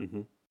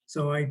 Mm-hmm.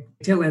 So I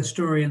tell that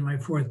story in my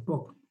fourth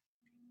book.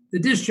 The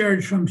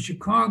discharge from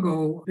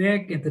Chicago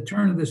back at the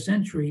turn of the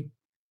century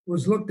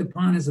was looked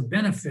upon as a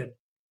benefit,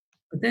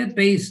 but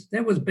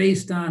that was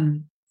based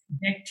on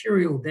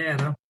bacterial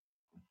data.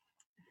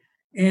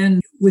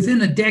 And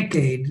within a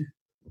decade,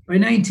 by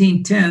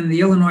 1910,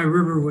 the Illinois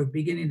River was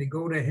beginning to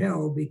go to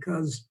hell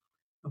because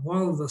of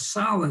all of the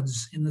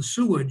solids in the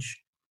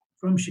sewage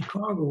from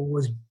Chicago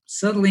was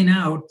settling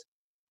out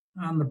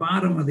on the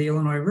bottom of the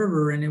Illinois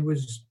River, and it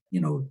was,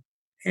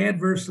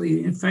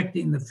 adversely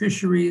affecting the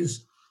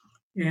fisheries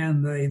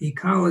and the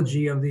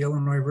ecology of the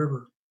Illinois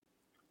River.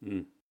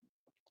 Mm.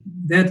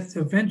 That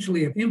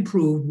eventually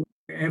improved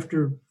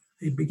after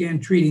they began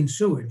treating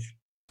sewage.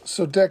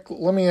 So, Dick,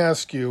 let me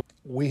ask you,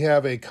 we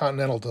have a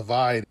continental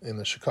divide in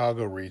the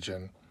Chicago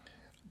region.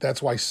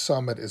 That's why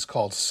Summit is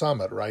called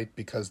Summit, right?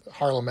 Because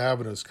Harlem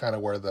Avenue is kind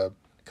of where the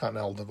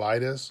continental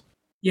divide is?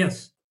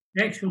 Yes.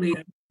 Actually,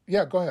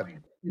 yeah, go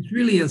ahead. It's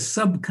really a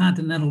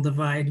subcontinental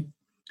divide.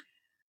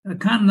 A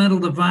continental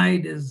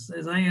divide, as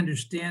I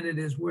understand it,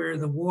 is where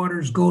the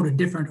waters go to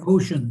different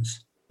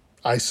oceans.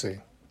 I see.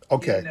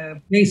 Okay. In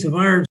the case of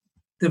our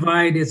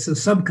divide, it's a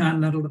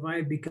subcontinental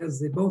divide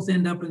because they both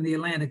end up in the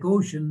Atlantic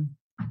Ocean,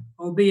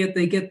 albeit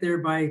they get there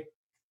by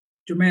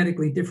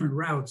dramatically different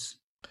routes.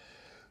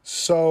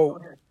 So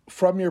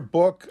from your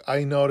book,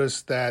 I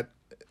noticed that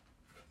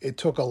it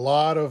took a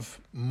lot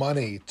of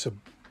money to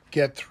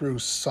get through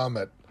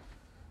Summit.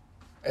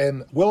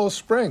 And Willow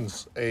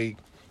Springs, a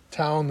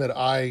town that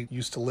I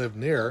used to live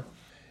near,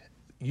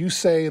 you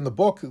say in the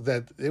book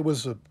that it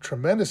was a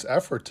tremendous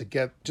effort to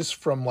get just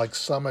from like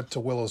Summit to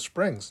Willow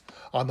Springs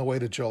on the way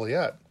to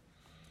Joliet.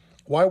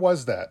 Why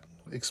was that?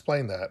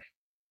 Explain that.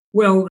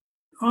 Well,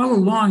 all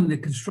along the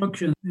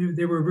construction,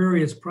 there were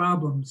various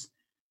problems.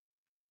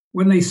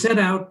 When they set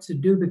out to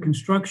do the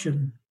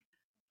construction,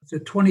 the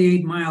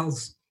 28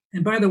 miles,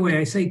 and by the way,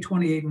 I say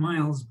 28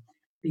 miles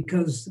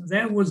because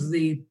that was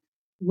the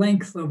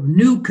length of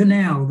new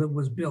canal that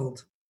was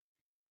built.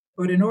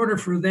 But in order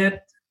for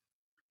that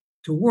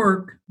to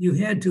work, you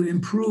had to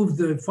improve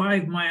the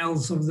 5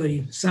 miles of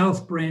the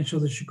south branch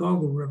of the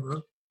Chicago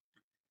River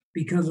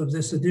because of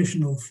this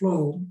additional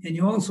flow. And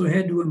you also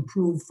had to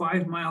improve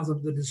 5 miles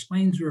of the Des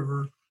Plaines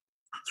River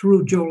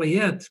through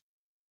Joliet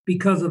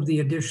because of the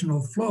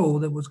additional flow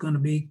that was going to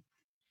be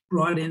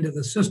brought into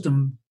the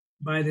system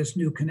by this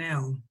new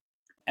canal.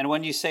 And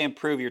when you say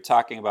improve, you're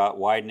talking about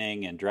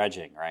widening and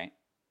dredging, right?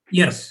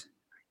 Yes.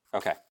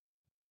 Okay.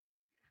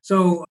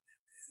 So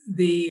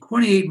the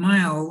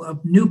 28-mile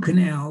of new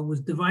canal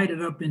was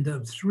divided up into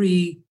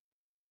 3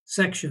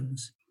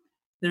 sections.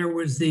 There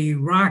was the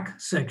rock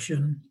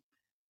section,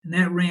 and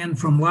that ran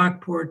from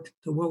Lockport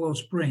to Willow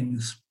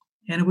Springs.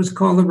 And it was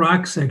called the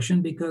rock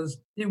section because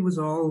it was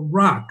all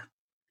rock,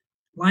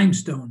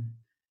 limestone.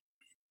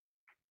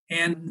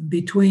 And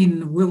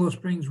between Willow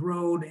Springs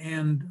Road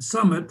and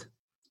Summit,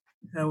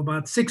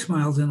 about 6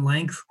 miles in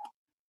length,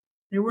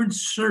 they weren't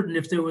certain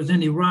if there was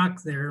any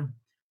rock there,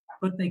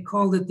 but they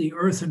called it the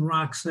earth and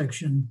rock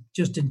section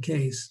just in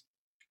case.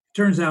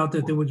 Turns out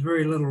that there was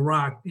very little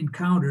rock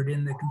encountered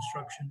in the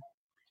construction.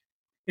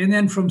 And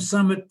then from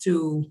Summit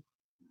to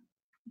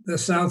the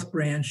south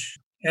branch,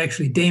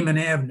 actually Damon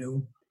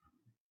Avenue,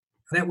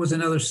 that was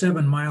another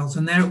 7 miles,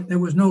 and there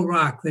was no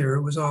rock there.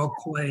 It was all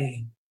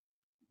clay.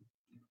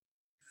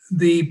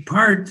 The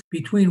part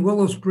between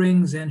Willow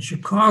Springs and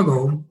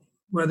Chicago,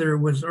 whether it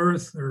was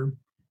earth or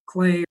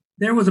clay,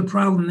 there was a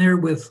problem there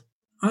with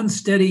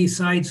unsteady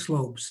side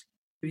slopes.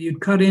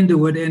 You'd cut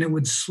into it and it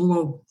would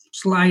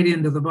slide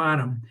into the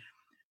bottom.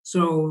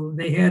 So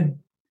they had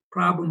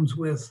problems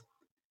with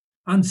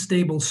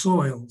unstable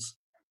soils.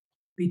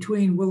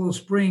 Between Willow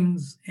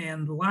Springs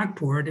and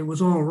Lockport, it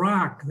was all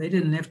rock. They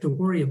didn't have to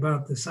worry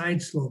about the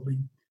side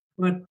sloping.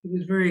 but it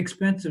was very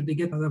expensive to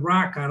get the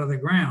rock out of the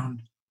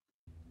ground.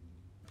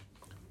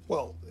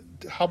 Well,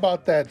 how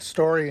about that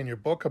story in your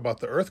book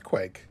about the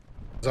earthquake?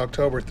 It was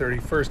October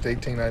 31st,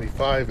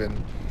 1895,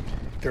 and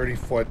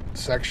 30-foot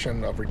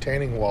section of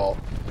retaining wall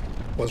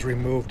was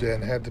removed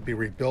and had to be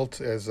rebuilt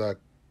as a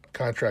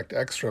contract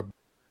extra.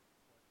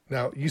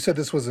 Now, you said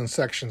this was in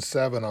Section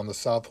 7 on the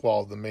south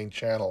wall of the main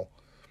channel,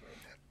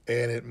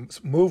 and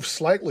it moved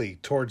slightly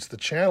towards the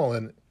channel,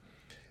 and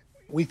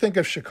we think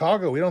of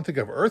Chicago, we don't think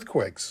of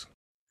earthquakes.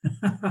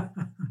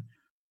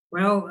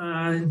 Well,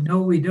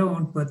 no, we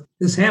don't, but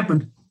this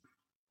happened.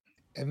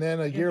 And then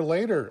a year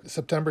later,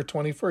 September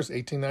 21st,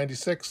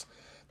 1896,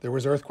 there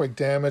was earthquake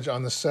damage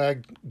on the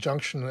Sag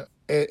Junction.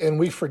 And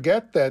we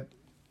forget that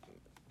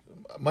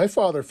my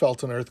father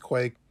felt an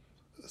earthquake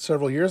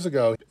several years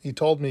ago. He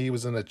told me he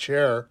was in a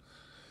chair.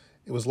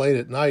 It was late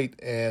at night,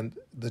 and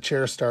the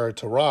chair started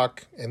to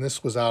rock. And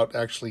this was out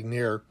actually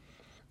near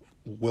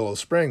Willow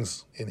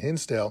Springs in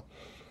Hinsdale.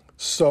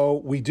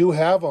 So we do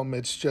have them.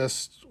 It's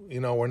just,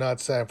 we're not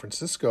San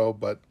Francisco,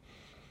 but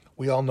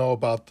we all know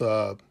about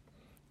the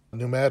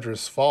New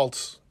Madras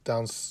faults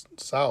down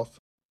south.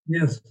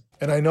 Yes.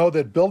 And I know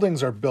that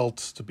buildings are built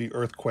to be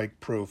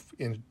earthquake-proof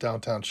in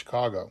downtown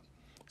Chicago,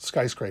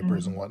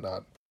 skyscrapers and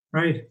whatnot.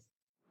 Right.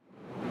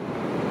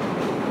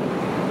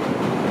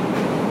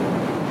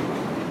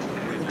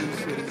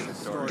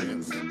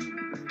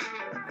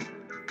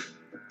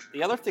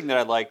 The other thing that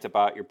I liked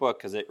about your book,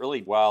 because it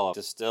really well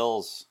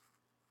distills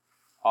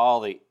all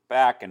the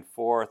back and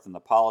forth and the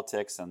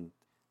politics, and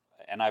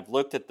I've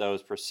looked at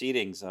those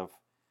proceedings of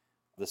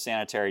the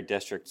sanitary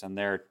districts, and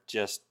they're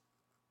just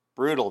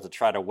brutal to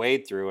try to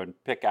wade through and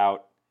pick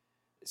out.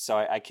 So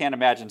I can't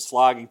imagine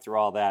slogging through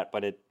all that,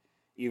 but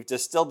you've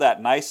distilled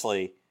that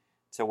nicely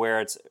to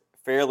where it's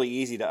fairly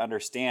easy to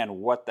understand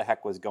what the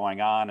heck was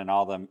going on and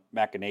all the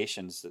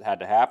machinations that had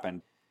to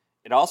happen.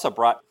 It also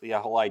brought the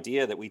whole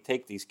idea that we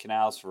take these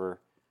canals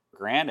for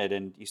granted,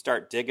 and you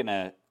start digging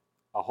a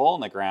hole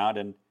in the ground,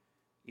 and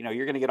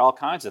you're going to get all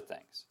kinds of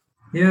things.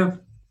 Yeah,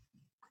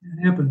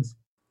 it happens.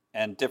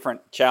 And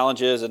different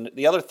challenges. And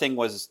the other thing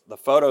was the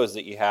photos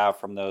that you have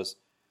from those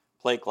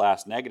plate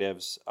glass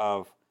negatives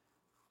of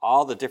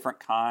all the different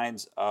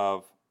kinds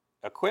of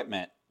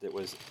equipment that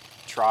was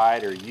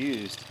tried or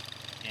used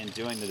in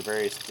doing the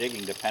various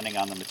digging depending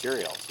on the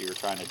materials you were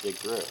trying to dig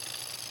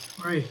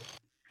through. Right.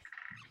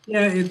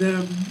 Yeah,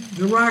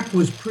 the rock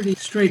was pretty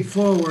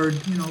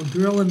straightforward,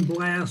 drill and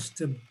blast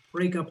to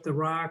break up the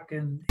rock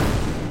and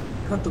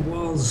cut the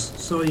walls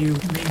so you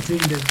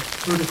maintained a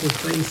vertical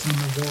face on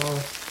the wall.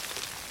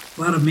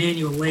 A lot of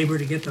manual labor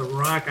to get the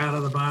rock out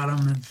of the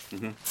bottom and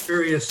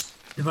various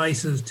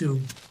devices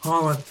to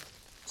haul it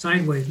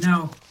sideways.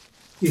 Now,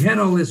 you had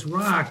all this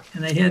rock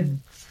and they had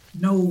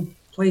no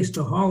place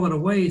to haul it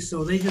away,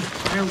 so they just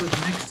piled it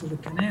next to the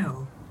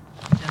canal.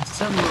 And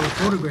several of the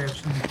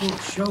photographs in the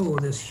book show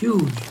this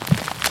huge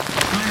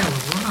pile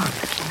of rock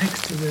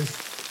next to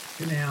this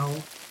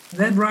canal.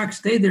 That rock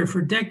stayed there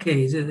for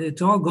decades.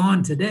 It's all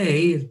gone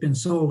today. It's been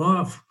sold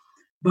off.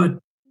 But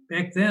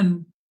back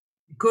then,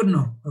 you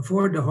couldn't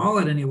afford to haul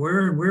it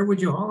anywhere. And where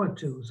would you haul it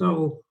to?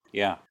 So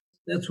yeah,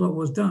 that's what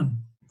was done.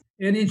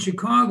 And in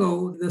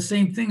Chicago, the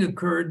same thing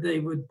occurred. They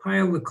would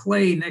pile the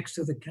clay next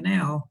to the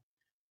canal.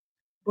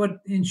 But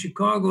in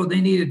Chicago,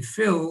 they needed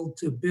fill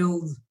to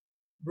build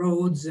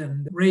roads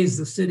and raise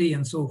the city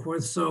and so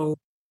forth. So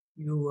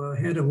you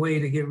had a way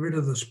to get rid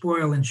of the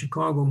spoil in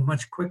Chicago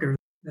much quicker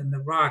than the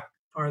rock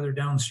farther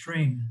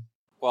downstream.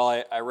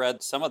 Well, I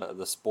read some of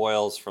the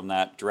spoils from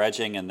that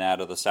dredging and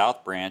that of the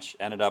South Branch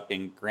ended up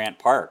in Grant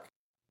Park.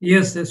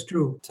 Yes, that's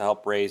true. To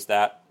help raise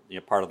that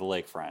part of the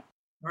lakefront.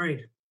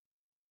 Right.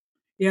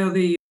 Yeah,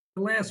 the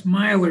last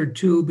mile or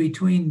two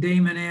between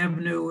Damon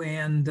Avenue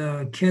and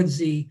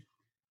Kedzie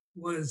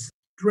was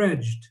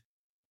dredged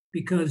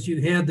because you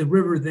had the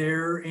river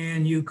there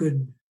and you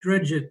could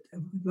dredge it at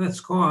less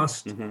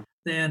cost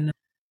than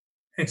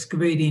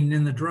excavating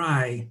in the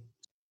dry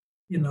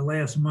in the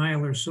last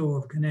mile or so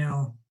of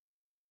canal.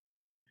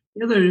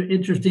 The other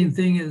interesting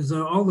thing is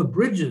all the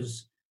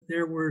bridges.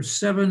 There were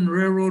 7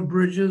 railroad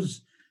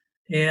bridges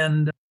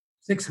and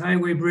 6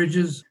 highway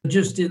bridges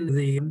just in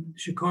the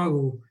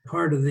Chicago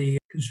part of the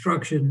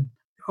construction.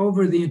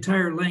 Over the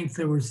entire length,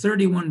 there were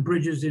 31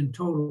 bridges in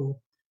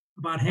total.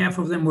 About half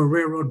of them were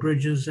railroad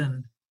bridges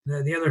and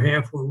the other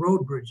half were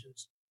road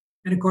bridges.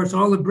 And of course,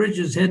 all the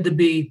bridges had to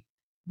be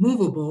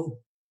movable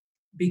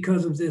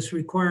because of this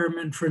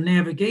requirement for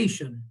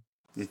navigation.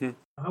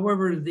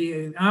 However,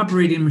 the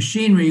operating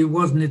machinery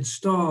wasn't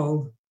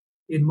installed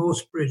in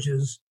most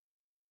bridges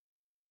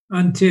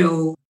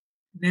until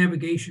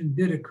navigation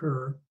did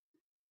occur.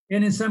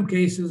 And in some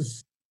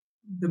cases,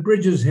 the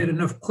bridges had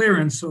enough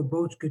clearance so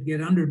boats could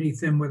get underneath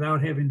them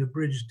without having the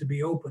bridge to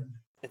be opened.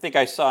 I think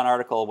I saw an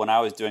article when I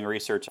was doing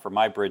research for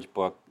my bridge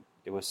book.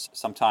 It was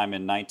sometime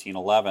in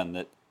 1911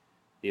 that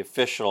the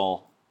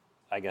official,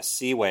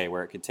 seaway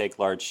where it could take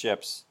large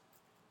ships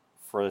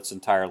for its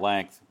entire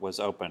length was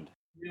opened.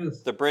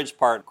 Yes. The bridge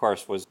part, of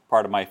course, was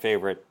part of my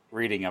favorite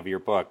reading of your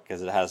book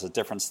because it has a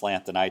different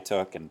slant than I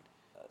took, and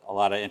a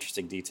lot of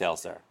interesting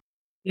details there.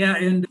 Yeah,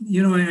 and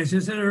as I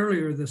said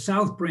earlier, the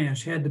South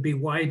Branch had to be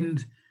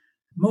widened.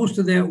 Most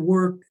of that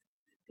work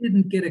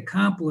didn't get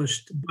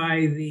accomplished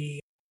by the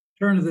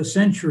turn of the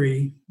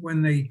century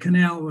when the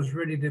canal was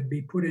ready to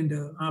be put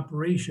into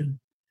operation.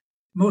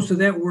 Most of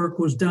that work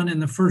was done in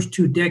the first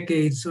 2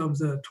 decades of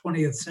the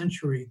 20th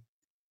century.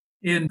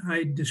 And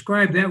I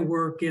described that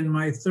work in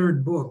my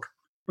third book.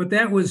 But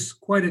that was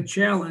quite a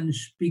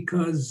challenge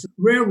because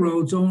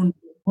railroads owned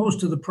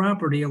most of the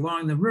property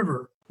along the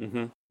river. Mm-hmm.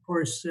 Of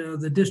course,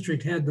 the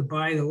district had to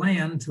buy the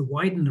land to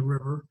widen the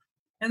river,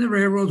 and the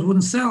railroads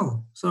wouldn't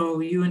sell. So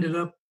you ended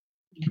up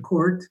in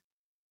court,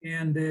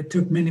 and it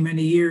took many,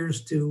 many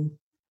years to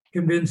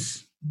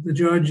convince the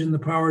judge and the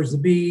powers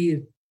that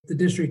be the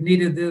district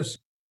needed this.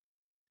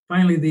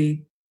 Finally,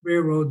 the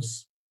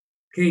railroads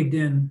caved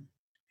in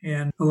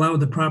and allowed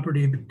the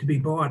property to be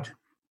bought.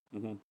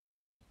 Mm-hmm.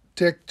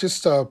 Dick,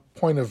 just a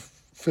point of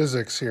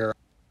physics here.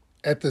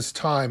 At this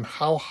time,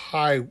 how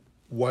high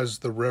was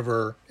the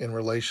river in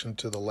relation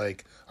to the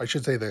lake? I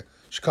should say the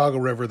Chicago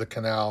River, the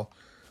canal,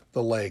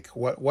 the lake.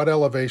 What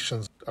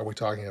elevations are we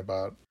talking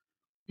about?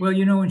 Well,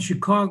 in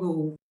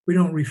Chicago, we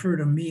don't refer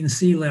to mean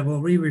sea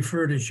level. We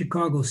refer to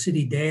Chicago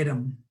city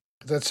datum.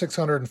 That's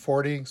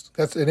 640.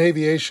 That's in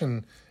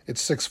aviation,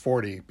 it's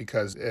 640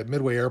 because at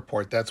Midway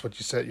Airport, that's what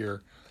you set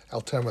your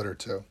altimeter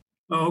to.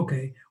 Oh,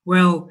 okay.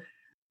 Well,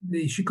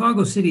 the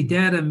Chicago city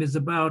datum is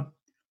about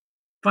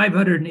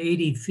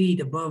 580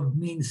 feet above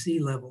mean sea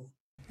level.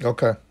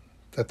 Okay.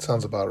 That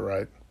sounds about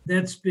right.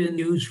 That's been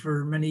used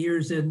for many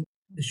years. And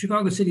the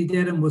Chicago city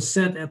datum was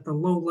set at the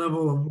low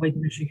level of Lake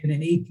Michigan in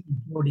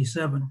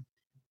 1847.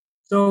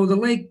 So the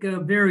lake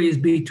varies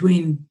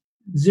between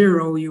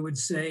 0, you would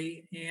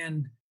say,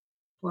 and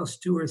plus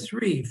 2 or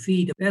 3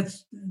 feet.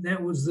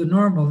 That was the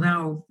normal.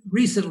 Now,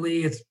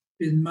 recently it's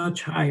been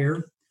much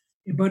higher,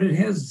 but it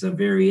has a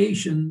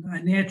variation,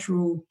 a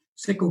natural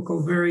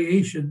cyclical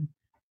variation,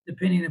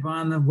 depending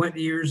upon the wet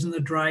years and the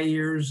dry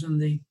years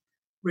and the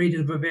rate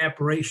of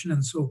evaporation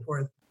and so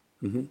forth.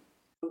 Mm-hmm.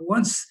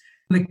 Once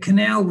the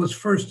canal was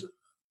first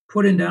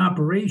put into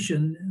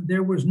operation,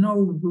 there was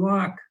no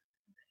lock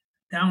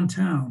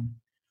downtown.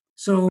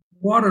 So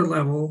water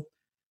level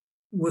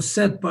was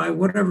set by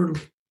whatever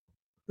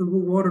the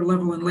water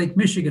level in Lake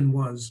Michigan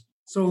was.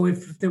 So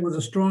if there was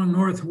a strong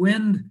north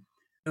wind,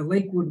 the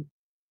lake would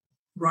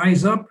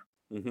rise up,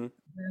 Mm-hmm.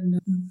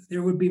 and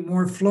there would be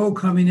more flow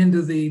coming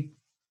into the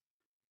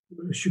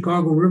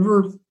Chicago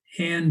River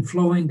and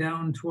flowing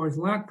down towards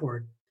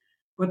Lockport.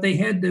 But they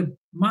had to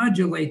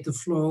modulate the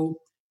flow.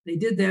 They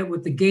did that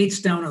with the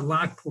gates down at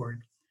Lockport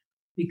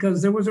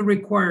because there was a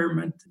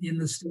requirement in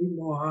the state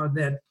law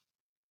that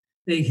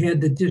they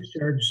had to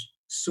discharge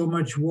so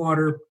much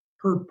water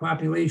per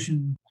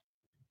population.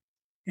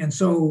 And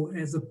so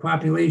as the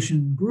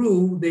population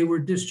grew, they were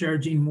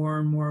discharging more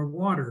and more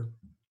water.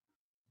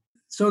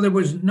 So there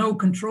was no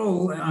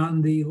control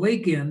on the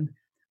lake end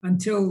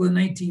until the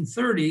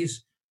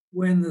 1930s,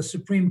 when the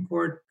Supreme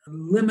Court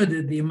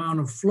limited the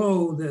amount of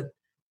flow that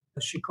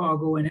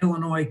Chicago and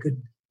Illinois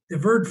could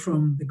divert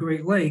from the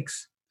Great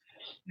Lakes.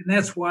 And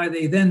that's why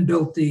they then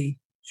built the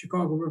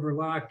Chicago River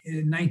Lock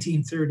in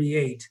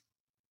 1938.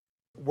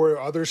 Were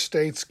other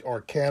states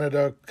or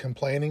Canada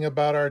complaining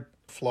about our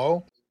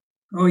flow?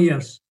 Oh,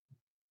 yes.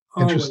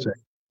 Interesting.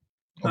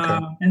 Okay.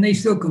 And they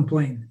still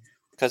complain.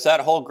 Because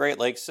that whole Great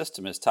Lakes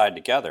system is tied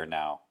together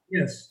now.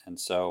 Yes. And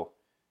so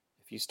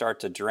if you start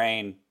to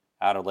drain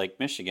out of Lake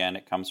Michigan,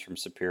 it comes from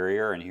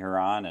Superior and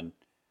Huron and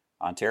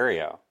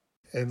Ontario.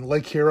 And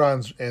Lake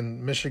Huron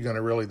and Michigan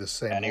are really the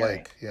same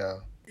lake. Yeah.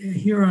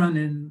 Huron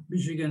and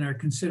Michigan are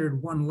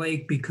considered one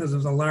lake because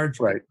of the large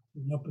right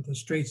up at the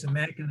Straits of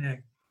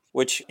Mackinac.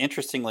 Which,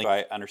 interestingly,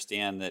 I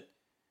understand that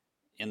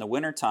in the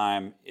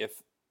wintertime,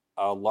 if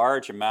a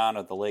large amount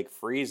of the lake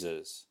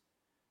freezes,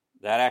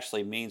 that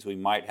actually means we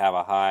might have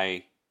a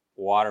high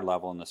water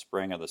level in the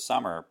spring or the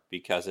summer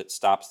because it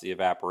stops the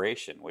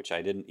evaporation, which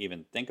I didn't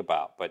even think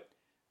about. But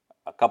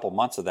a couple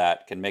months of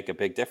that can make a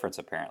big difference,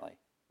 apparently.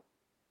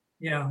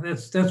 Yeah,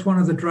 that's one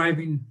of the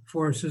driving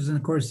forces. And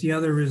of course, the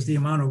other is the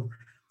amount of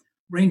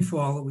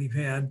rainfall that we've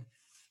had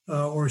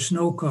or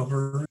snow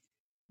cover.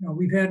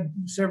 We've had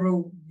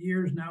several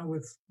years now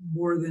with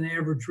more than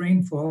average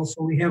rainfall,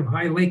 so we have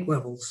high lake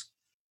levels.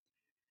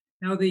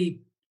 Now, the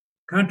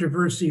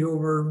controversy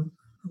over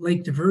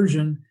lake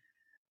diversion,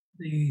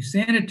 the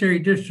sanitary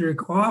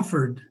district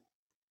offered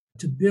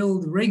to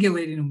build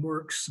regulating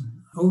works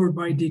over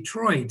by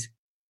Detroit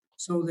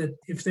so that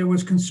if there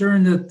was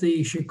concern that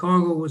the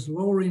Chicago was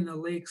lowering the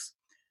lakes,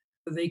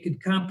 they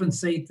could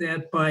compensate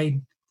that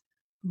by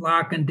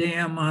lock and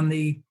dam on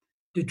the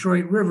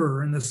Detroit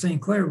River and the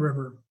St. Clair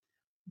River.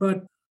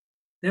 But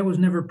that was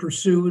never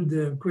pursued.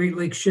 The Great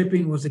Lakes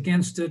Shipping was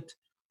against it.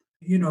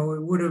 It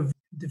would have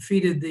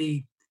defeated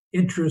the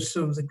interests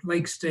of the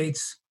lake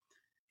states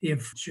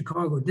if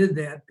Chicago did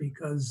that,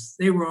 because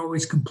they were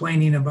always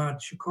complaining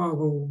about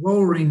Chicago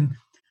lowering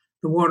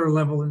the water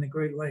level in the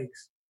Great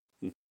Lakes.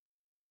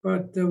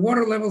 But the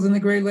water levels in the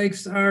Great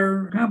Lakes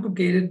are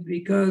complicated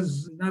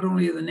because not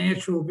only of the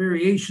natural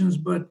variations,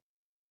 but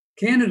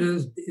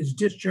Canada is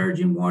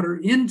discharging water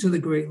into the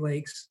Great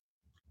Lakes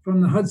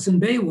from the Hudson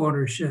Bay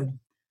watershed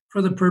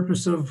for the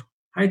purpose of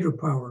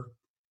hydropower.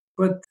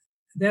 But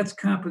that's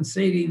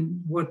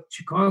compensating what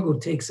Chicago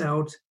takes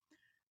out.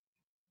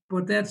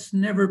 But that's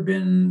never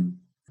been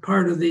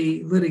part of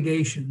the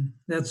litigation.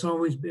 That's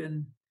always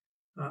been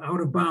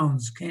out of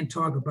bounds. Can't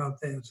talk about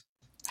that.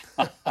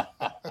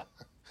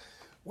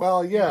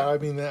 Well, yeah, I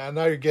mean,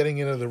 now you're getting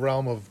into the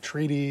realm of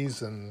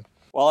treaties and...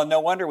 Well, and no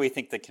wonder we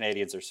think the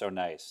Canadians are so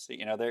nice.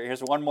 You know,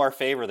 here's one more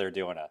favor they're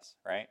doing us,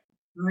 right?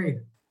 Right.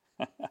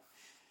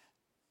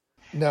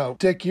 Now,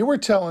 Dick, you were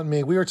telling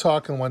me, we were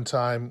talking one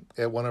time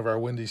at one of our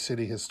Windy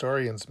City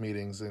historians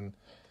meetings, and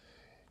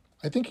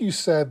I think you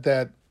said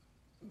that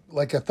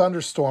like a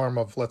thunderstorm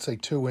of, let's say,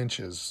 2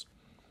 inches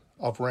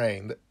of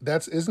rain,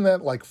 isn't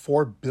that like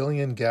 4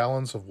 billion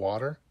gallons of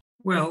water?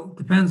 Well,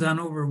 depends on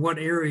over what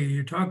area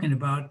you're talking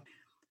about.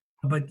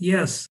 But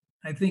yes,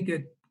 I think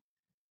an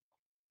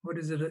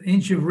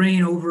inch of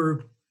rain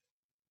over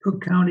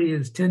Cook County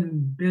is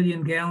 10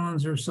 billion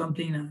gallons or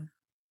something.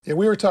 Yeah,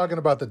 we were talking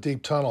about the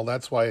deep tunnel.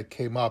 That's why it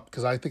came up,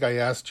 because I think I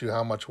asked you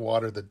how much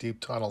water the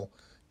deep tunnel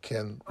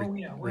can... Oh,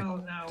 yeah.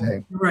 Well, now,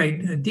 right.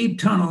 A deep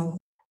tunnel,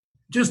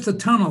 just the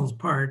tunnels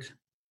part,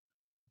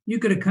 you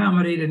could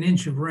accommodate an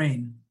inch of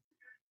rain.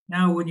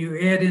 Now, when you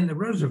add in the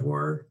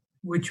reservoir,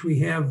 which we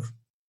have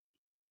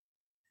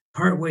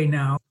partway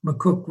now,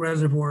 McCook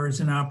Reservoir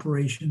is in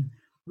operation,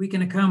 we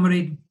can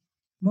accommodate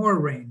more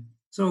rain.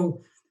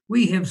 So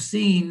we have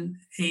seen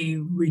a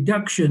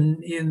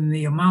reduction in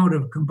the amount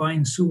of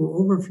combined sewer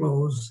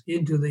overflows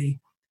into the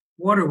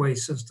waterway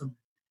system.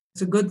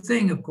 It's a good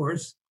thing, of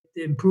course.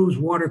 It improves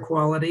water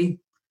quality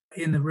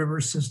in the river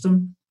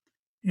system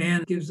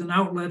and gives an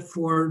outlet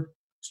for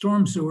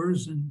storm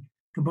sewers and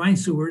combined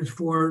sewers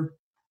for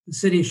the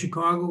city of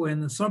Chicago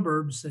and the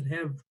suburbs that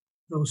have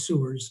those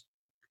sewers.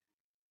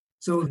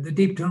 So the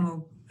deep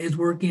tunnel is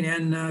working,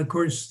 and of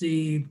course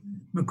the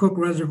McCook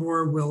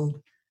Reservoir will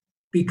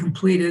be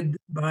completed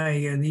by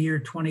the year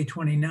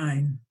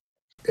 2029.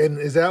 And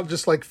is that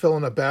just like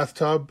filling a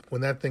bathtub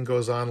when that thing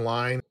goes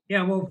online?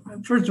 Yeah, well,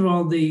 first of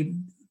all, the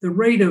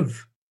rate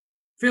of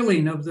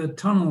filling of the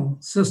tunnel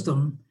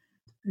system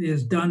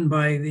is done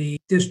by the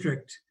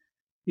district.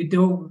 You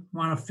don't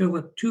want to fill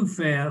it too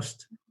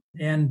fast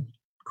and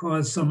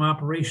cause some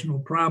operational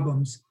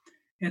problems.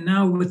 And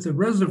now with the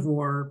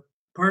reservoir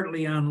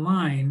partly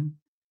online,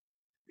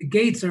 the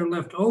gates are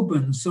left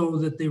open so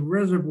that the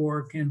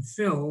reservoir can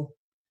fill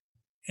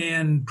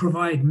and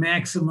provide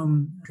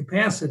maximum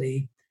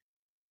capacity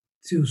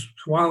to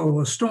swallow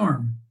a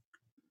storm.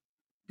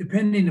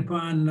 Depending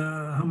upon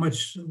how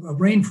much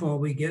rainfall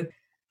we get,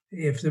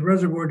 if the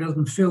reservoir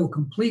doesn't fill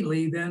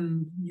completely,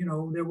 then,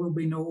 there will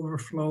be no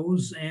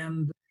overflows,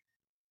 and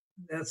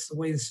that's the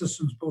way the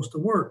system's supposed to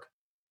work.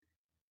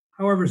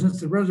 However, since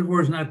the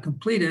reservoir is not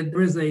completed,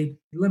 there is a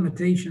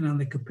limitation on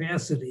the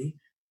capacity,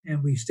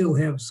 and we still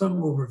have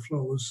some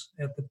overflows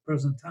at the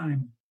present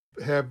time.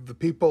 Have the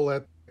people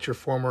at your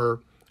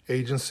former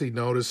agency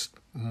noticed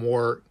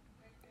more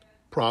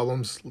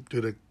problems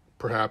due to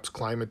perhaps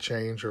climate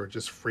change or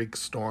just freak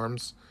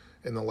storms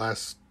in the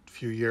last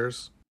few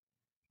years?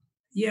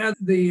 Yeah,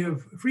 the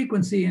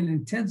frequency and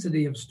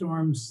intensity of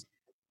storms,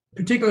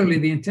 particularly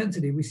the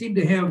intensity, we seem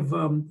to have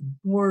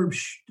more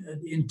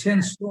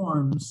intense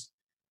storms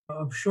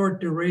of short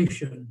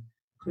duration.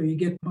 So you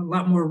get a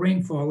lot more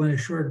rainfall in a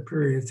shorter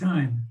period of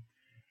time.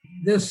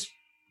 This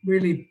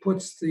really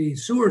puts the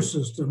sewer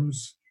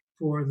systems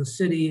for the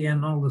city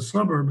and all the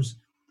suburbs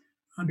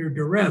under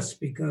duress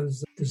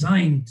because they're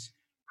designed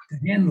to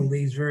handle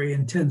these very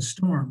intense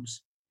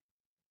storms.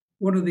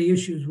 One of the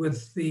issues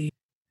with the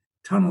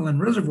tunnel and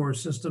reservoir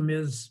system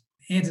is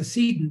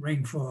antecedent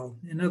rainfall.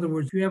 In other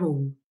words, if you have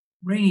a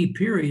rainy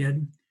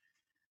period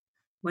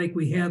like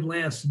we had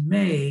last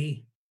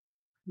May,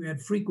 we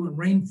had frequent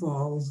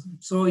rainfalls,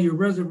 so your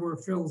reservoir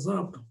fills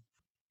up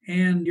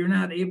and you're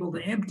not able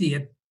to empty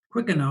it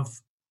quick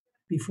enough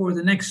before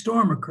the next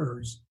storm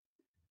occurs.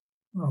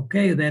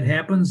 Okay, that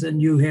happens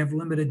and you have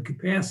limited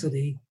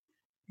capacity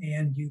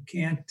and you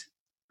can't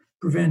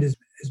prevent as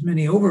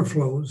many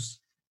overflows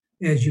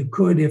as you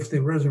could if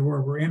the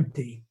reservoir were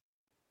empty.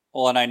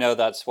 Well, and I know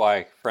that's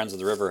why Friends of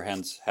the River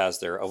has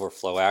their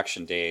overflow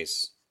action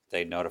days.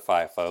 They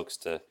notify folks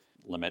to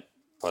limit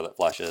toilet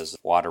flushes,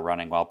 water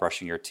running while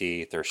brushing your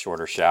teeth, or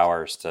shorter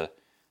showers to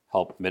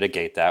help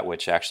mitigate that,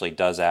 which actually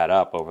does add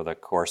up over the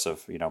course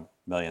of,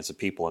 millions of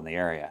people in the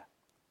area.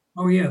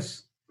 Oh,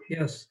 yes.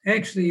 Yes.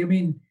 Actually,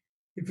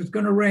 if it's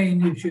going to rain,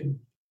 you should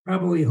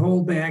probably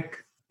hold back,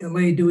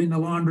 delay doing the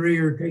laundry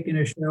or taking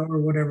a shower or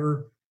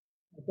whatever.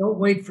 Don't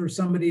wait for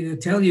somebody to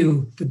tell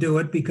you to do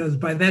it, because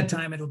by that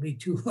time it'll be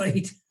too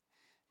late.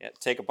 Yeah,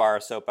 take a bar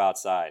of soap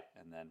outside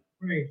and then...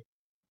 Right.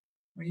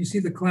 When you see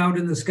the cloud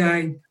in the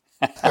sky...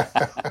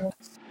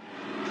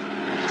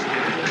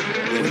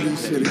 Windy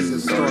City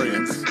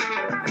historians.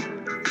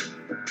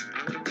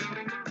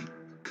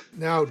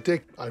 Now,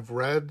 Dick, I've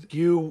read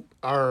you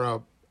are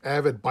an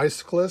avid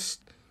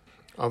bicyclist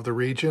of the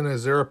region.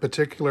 Is there a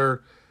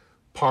particular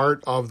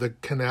part of the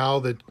canal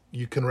that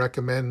you can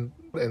recommend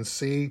and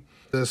see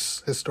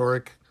this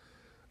historic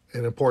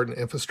and important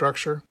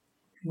infrastructure?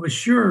 Well,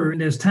 sure.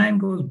 And as time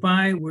goes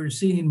by, we're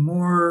seeing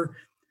more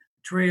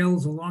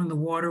trails along the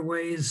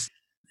waterways,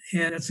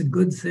 and that's a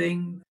good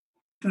thing.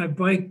 I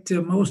biked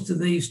most of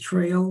these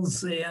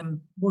trails,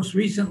 and most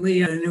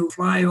recently, a new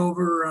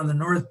flyover on the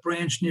North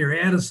Branch near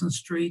Addison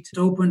Street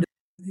opened.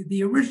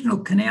 The original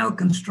canal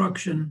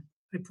construction,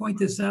 I point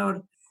this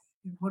out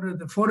in one of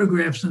the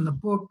photographs in the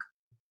book,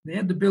 they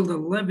had to build a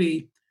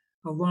levee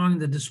along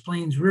the Des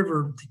Plaines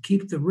River to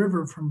keep the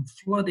river from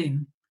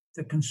flooding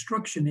the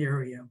construction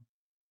area.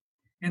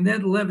 And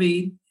that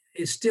levee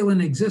is still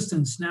in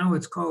existence now.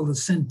 It's called the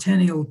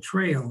Centennial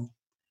Trail.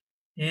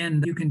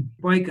 And you can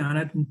bike on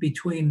it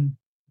between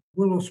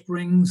Willow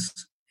Springs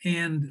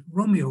and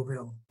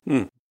Romeoville.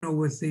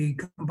 With the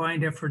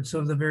combined efforts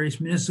of the various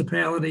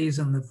municipalities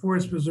and the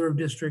Forest Reserve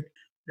District,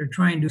 they're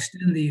trying to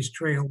extend these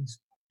trails.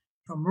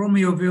 From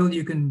Romeoville,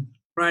 you can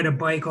ride a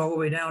bike all the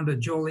way down to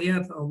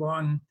Joliet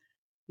along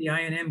the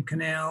I&M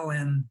Canal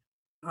and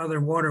other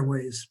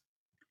waterways.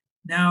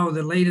 Now,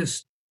 the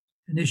latest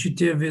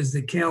initiative is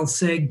the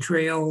Cal-Sag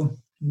Trail,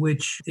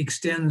 which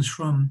extends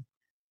from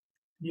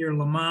near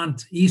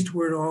Lamont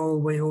eastward all the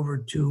way over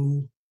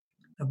to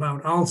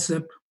about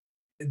Alsip.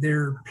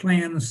 There are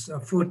plans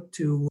afoot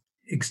to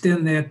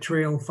extend that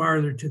trail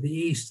farther to the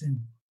east and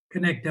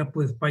connect up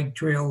with bike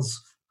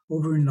trails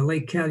over in the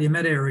Lake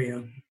Calumet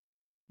area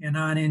and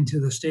on into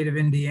the state of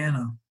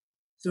Indiana.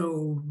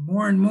 So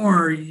more and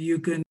more, you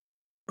can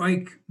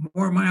bike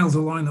more miles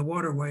along the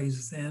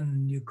waterways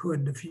than you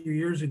could a few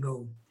years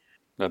ago.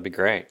 That'd be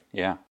great.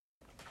 Yeah.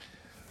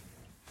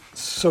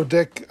 So,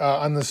 Dick,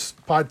 on this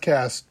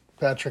podcast,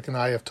 Patrick and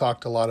I have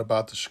talked a lot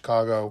about the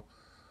Chicago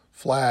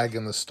flag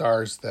and the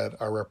stars that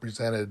are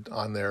represented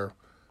on there: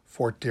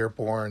 Fort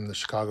Dearborn, the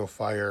Chicago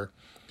Fire,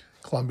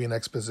 Columbian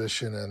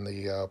Exposition, and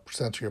the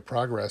Century of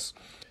Progress.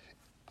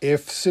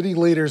 If city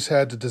leaders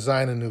had to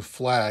design a new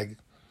flag,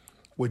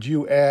 would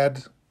you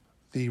add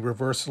the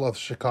reversal of the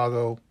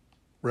Chicago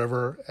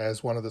River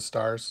as one of the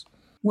stars?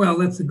 Well,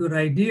 that's a good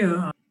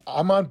idea.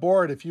 I'm on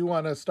board. If you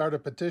want to start a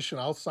petition,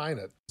 I'll sign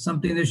it.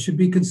 Something that should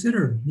be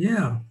considered.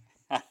 Yeah.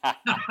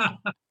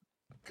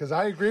 Because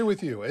I agree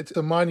with you. It's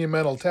a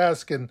monumental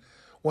task. And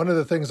one of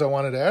the things I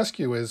wanted to ask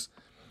you is,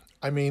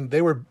 I mean,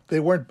 they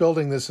weren't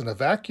building this in a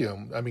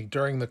vacuum. I mean,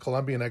 during the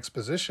Columbian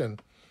Exposition,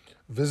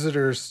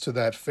 visitors to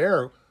that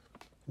fair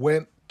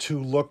went to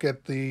look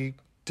at the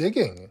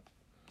digging.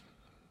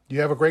 You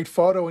have a great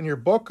photo in your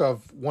book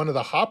of one of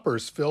the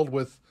hoppers filled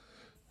with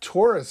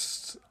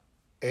tourists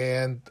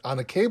and on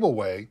a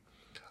cableway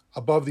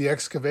above the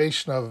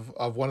excavation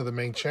of one of the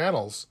main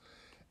channels.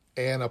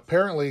 And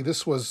apparently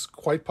this was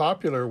quite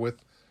popular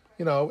with,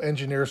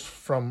 engineers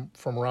from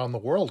around the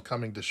world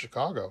coming to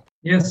Chicago.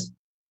 Yes,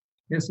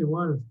 it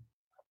was.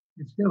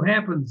 It still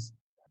happens.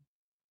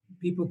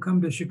 People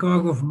come to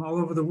Chicago from all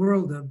over the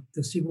world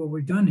to see what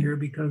we've done here,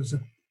 because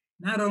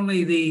not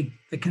only the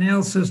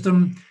canal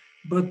system,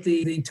 but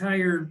the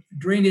entire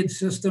drainage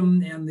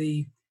system and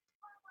the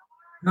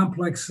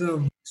complex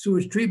of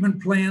sewage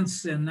treatment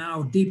plants and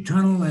now deep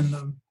tunnel and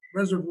the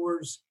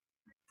reservoirs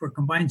for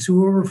combined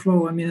sewer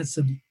overflow. I mean, it's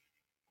a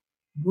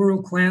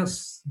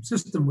world-class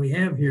system we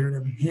have here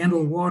to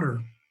handle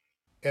water.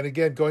 And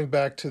again, going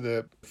back to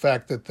the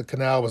fact that the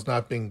canal was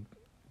not being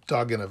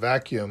dug in a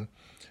vacuum,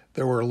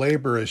 there were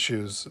labor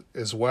issues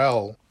as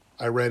well.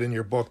 I read in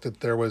your book that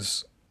there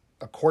was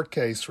a court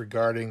case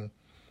regarding,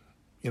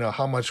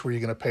 how much were you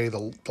going to pay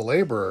the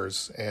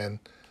laborers? And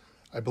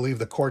I believe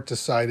the court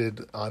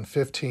decided on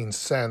 15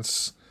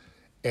 cents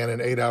and an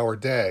 8-hour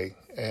day.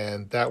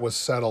 And that was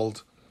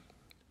settled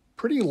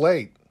pretty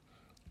late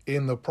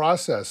in the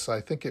process.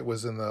 I think it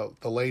was in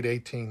the late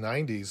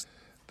 1890s.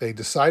 They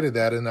decided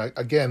that. And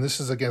again, this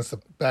is against the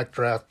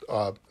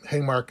backdraft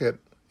Haymarket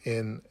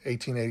in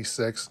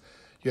 1886.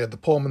 You had the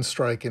Pullman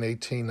strike in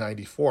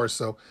 1894.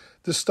 So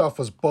this stuff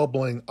was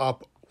bubbling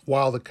up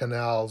while the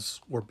canals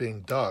were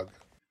being dug.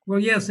 Well,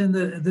 yes, and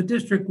the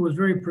district was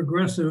very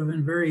progressive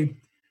and very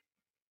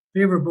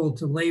favorable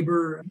to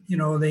labor.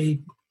 They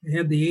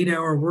had the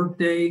 8-hour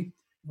workday,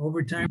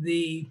 overtime.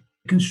 The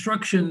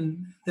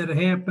construction that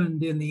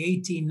happened in the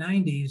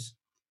 1890s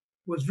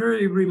was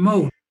very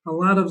remote. A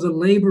lot of the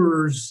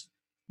laborers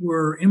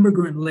were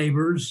immigrant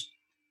laborers,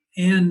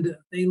 and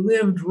they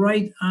lived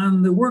right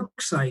on the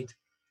work site.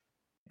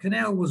 The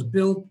canal was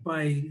built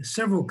by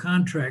several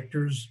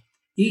contractors,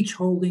 each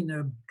holding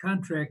a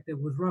contract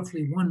that was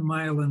roughly 1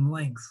 mile in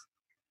length.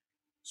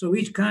 So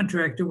each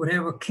contractor would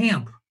have a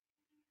camp,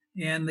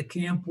 and the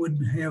camp would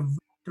have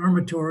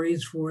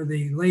dormitories for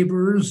the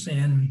laborers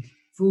and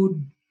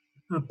food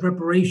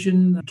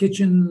preparation,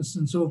 kitchens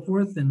and so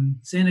forth, and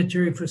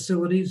sanitary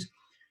facilities.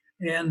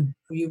 And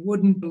you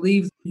wouldn't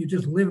believe you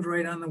just lived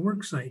right on the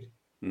work site.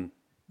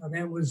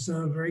 That was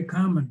very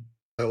common.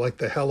 Like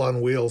the Hell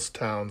on Wheels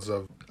towns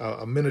of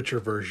a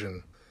miniature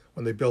version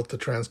when they built the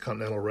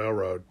Transcontinental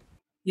Railroad.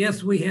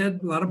 Yes, we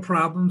had a lot of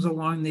problems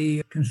along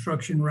the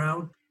construction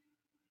route.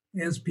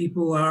 As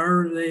people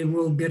are, they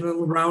will get a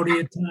little rowdy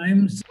at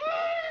times.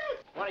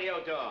 What are you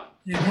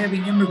And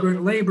having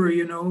immigrant labor,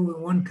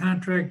 one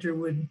contractor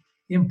would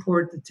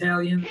import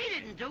Italian,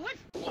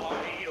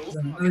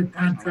 another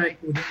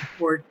contractor would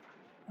import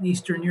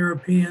Eastern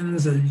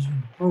Europeans and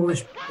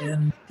Polish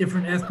and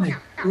different ethnic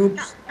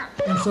groups.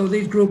 And so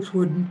these groups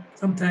would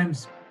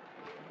sometimes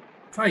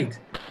fight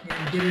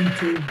and get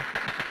into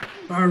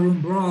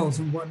barroom brawls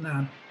and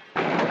whatnot.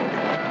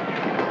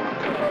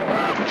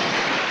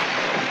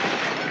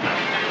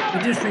 The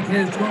district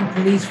has its own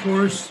police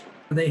force.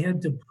 They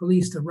had to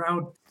police the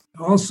route.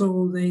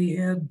 Also, they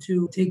had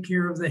to take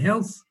care of the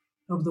health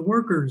of the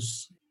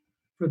workers.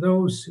 For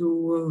those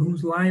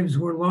whose lives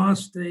were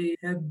lost, they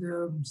had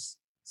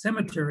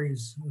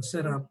cemeteries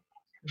set up,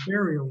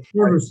 burial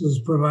services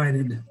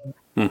provided.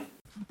 But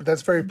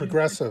that's very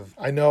progressive.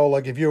 I know,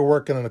 like, if you were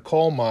working in a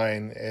coal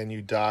mine and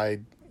you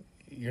died,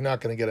 you're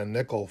not going to get a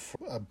nickel for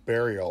a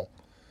burial.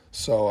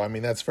 So, I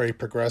mean, that's very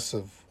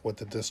progressive what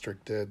the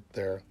district did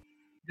there.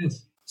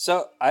 Yes.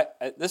 So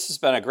this has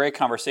been a great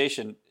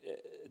conversation.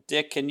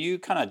 Dick, can you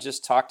kind of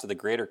just talk to the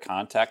greater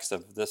context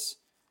of this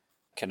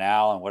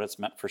canal and what it's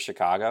meant for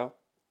Chicago?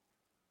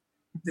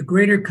 The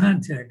greater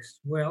context.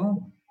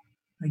 Well,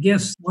 I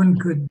guess one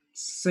could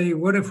say,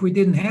 what if we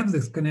didn't have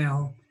this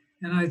canal?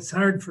 And it's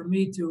hard for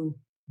me to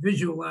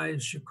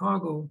visualize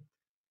Chicago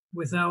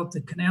without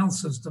the canal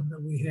system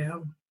that we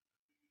have.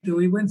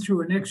 We went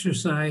through an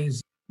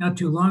exercise not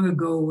too long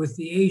ago with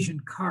the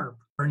Asian carp,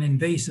 an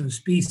invasive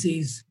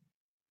species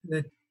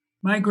that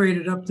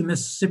migrated up the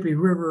Mississippi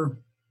River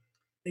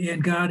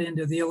and got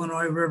into the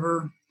Illinois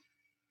River.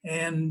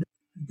 And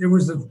there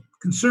was a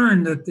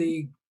concern that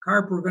the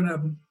carp were going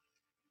to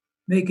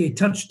make a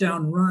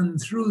touchdown run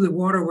through the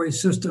waterway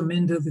system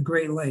into the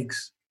Great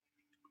Lakes.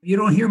 You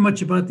don't hear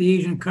much about the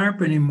Asian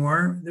carp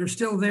anymore. They're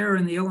still there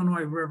in the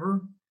Illinois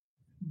River,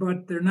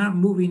 but they're not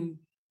moving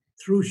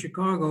through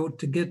Chicago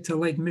to get to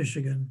Lake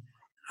Michigan.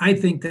 I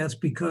think that's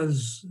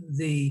because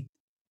the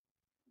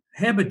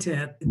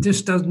habitat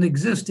just doesn't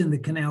exist in the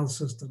canal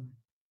system.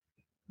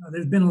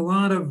 There's been a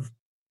lot of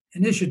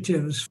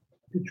initiatives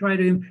to try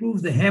to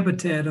improve the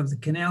habitat of the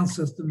canal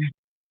system,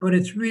 but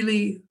it's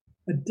really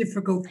a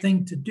difficult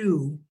thing to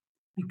do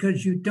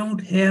because you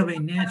don't have a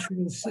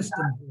natural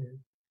system here.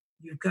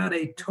 You've got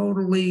a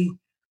totally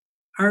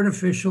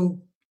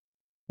artificial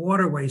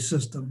waterway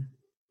system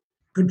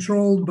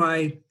controlled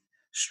by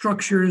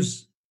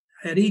structures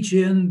at each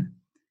end,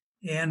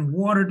 and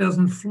water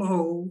doesn't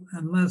flow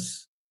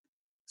unless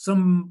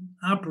some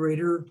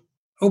operator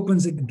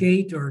opens a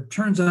gate or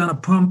turns on a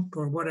pump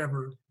or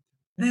whatever.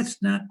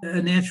 That's not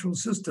a natural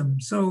system.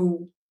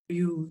 So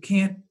you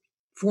can't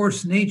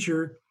force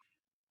nature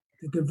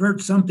to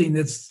convert something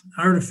that's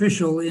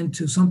artificial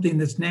into something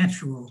that's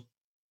natural.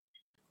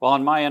 Well,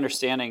 in my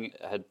understanding,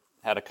 I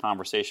had a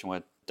conversation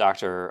with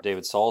Dr.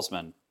 David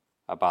Salzman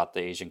about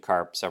the Asian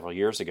carp several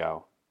years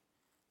ago.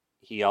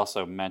 He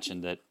also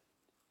mentioned that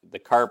the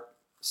carp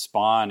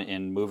spawn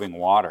in moving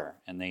water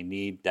and they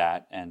need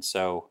that. And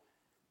so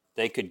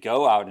they could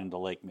go out into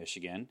Lake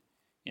Michigan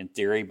in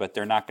theory, but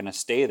they're not going to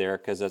stay there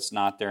because it's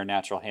not their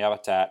natural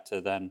habitat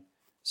to then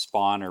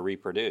spawn or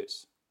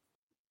reproduce.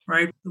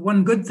 Right. The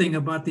one good thing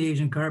about the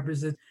Asian carp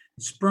is that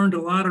it spurned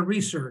a lot of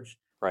research.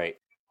 Right.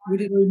 We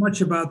didn't know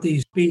much about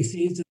these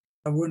species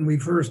when we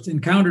first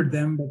encountered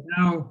them, but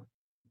now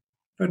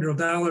federal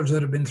dollars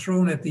that have been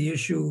thrown at the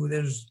issue,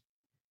 there's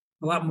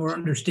a lot more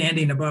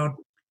understanding about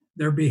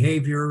their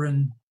behavior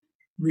and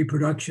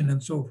reproduction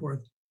and so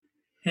forth.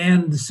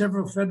 And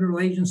several federal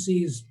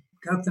agencies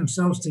got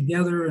themselves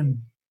together and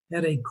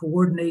had a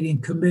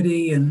coordinating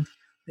committee, and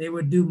they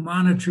would do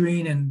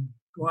monitoring and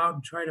go out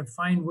and try to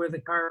find where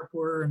the carp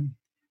were. And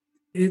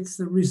it's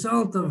the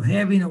result of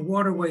having a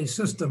waterway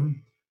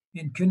system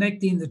and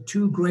connecting the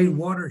two great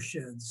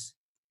watersheds.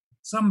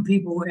 Some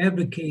people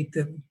advocate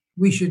that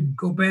we should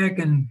go back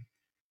and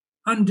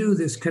undo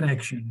this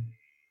connection,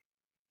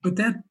 but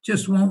that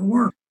just won't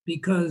work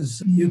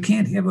because you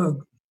can't have a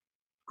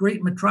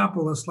great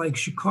metropolis like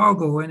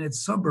Chicago and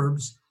its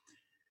suburbs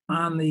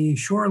on the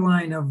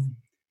shoreline of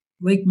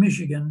Lake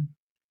Michigan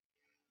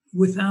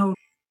without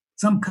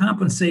some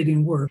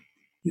compensating work.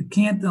 You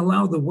can't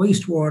allow the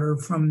wastewater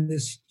from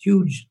this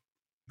huge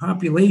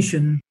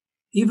population,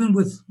 even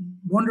with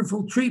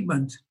wonderful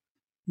treatment,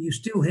 you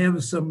still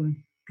have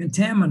some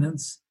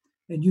contaminants,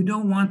 and you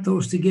don't want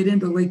those to get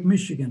into Lake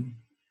Michigan.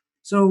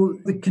 So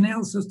the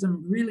canal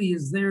system really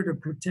is there to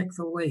protect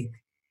the lake.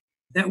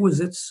 That was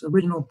its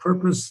original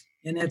purpose,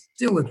 and that's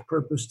still its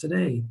purpose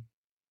today.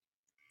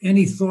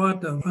 Any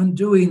thought of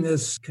undoing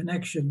this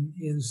connection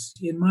is,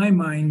 in my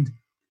mind,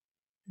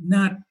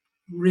 not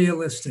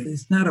realistic.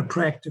 It's not a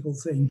practical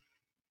thing.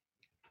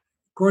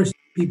 Of course,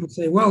 people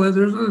say, well,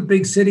 there's other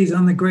big cities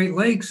on the Great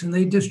Lakes and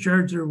they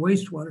discharge their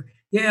wastewater.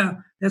 Yeah,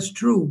 that's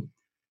true.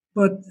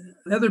 But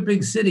other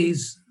big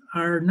cities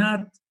are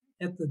not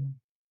at the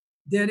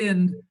dead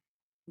end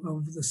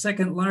of the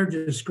second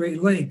largest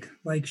Great Lake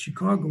like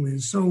Chicago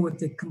is. So with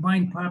the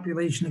combined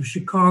population of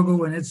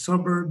Chicago and its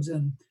suburbs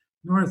and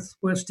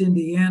Northwest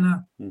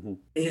Indiana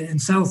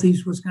and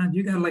Southeast Wisconsin,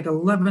 you got like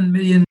 11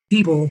 million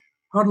people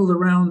huddled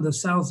around the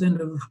south end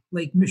of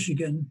Lake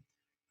Michigan.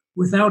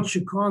 without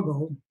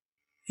Chicago.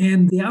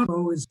 And the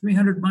outflow is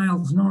 300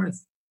 miles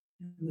north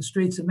in the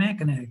Straits of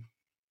Mackinac.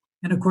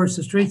 And of course,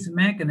 the Straits of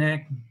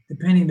Mackinac,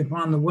 depending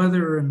upon the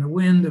weather and the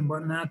wind and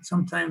whatnot,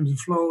 sometimes the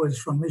flow is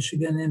from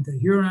Michigan into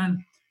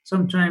Huron.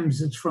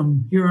 Sometimes it's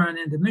from Huron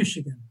into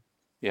Michigan.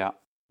 Yeah.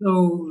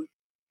 So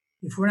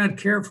if we're not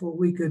careful,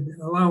 we could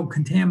allow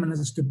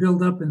contaminants to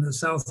build up in the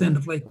south end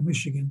of Lake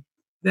Michigan.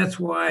 That's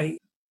why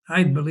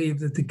I believe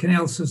that the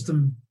canal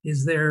system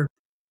is there,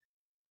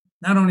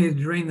 not only to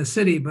drain the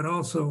city, but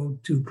also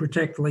to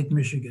protect Lake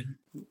Michigan.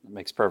 That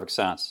makes perfect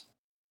sense.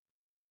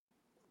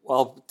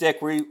 Well,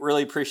 Dick, we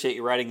really appreciate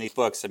you writing these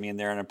books. I mean,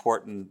 they're an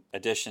important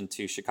addition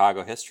to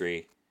Chicago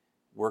history.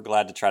 We're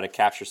glad to try to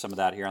capture some of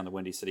that here on the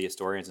Windy City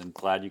Historians, and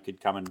glad you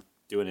could come and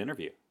do an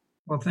interview.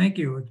 Well, thank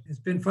you. It's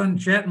been fun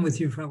chatting with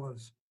you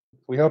fellows.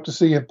 We hope to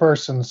see you in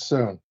person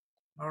soon.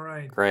 All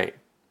right. Great.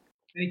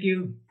 Thank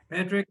you,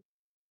 Patrick.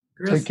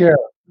 Chris. Take care.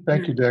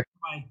 Thank you, Dick.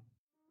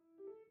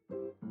 Bye.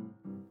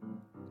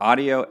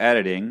 Audio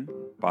editing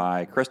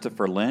by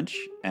Christopher Lynch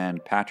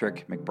and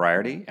Patrick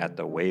McBriarty at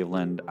the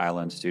Waveland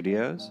Island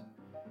Studios.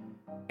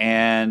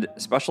 And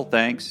special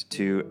thanks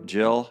to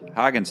Jill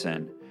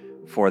Haagensen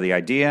for the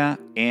idea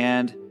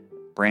and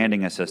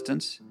branding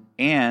assistance,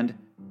 and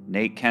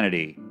Nate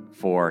Kennedy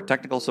for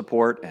technical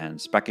support and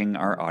speccing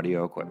our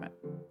audio equipment.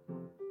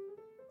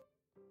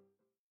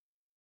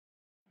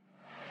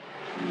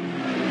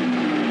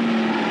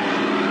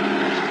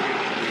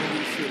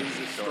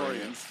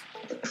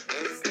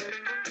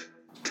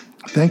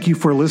 Thank you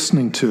for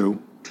listening to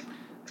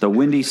the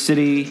Windy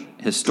City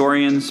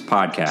Historians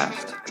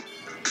Podcast.